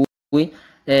con cui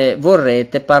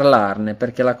vorrete parlarne,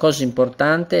 perché la cosa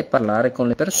importante è parlare con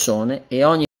le persone, e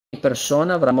ogni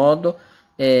persona avrà modo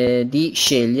di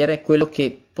scegliere quello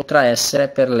che potrà essere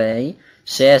per lei,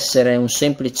 se essere un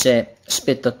semplice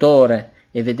spettatore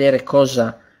e vedere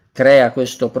cosa crea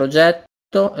questo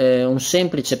progetto, un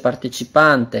semplice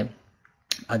partecipante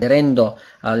aderendo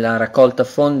alla raccolta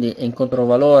fondi e in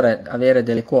controvalore avere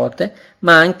delle quote,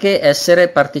 ma anche essere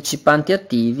partecipanti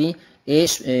attivi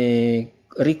e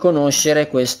riconoscere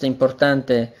questo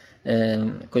importante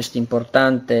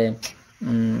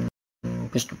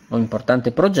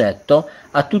progetto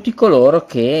a tutti coloro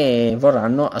che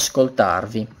vorranno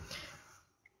ascoltarvi.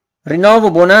 Rinnovo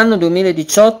buon anno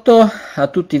 2018 a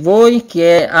tutti voi. Chi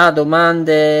ha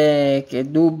domande,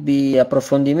 dubbi,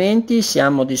 approfondimenti,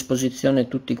 siamo a disposizione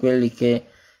tutti quelli che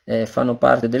fanno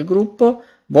parte del gruppo.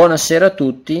 Buonasera a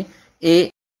tutti,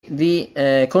 e vi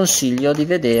consiglio di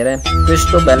vedere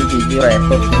questo bel video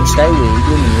report in SkyWay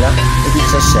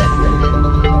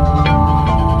 2017.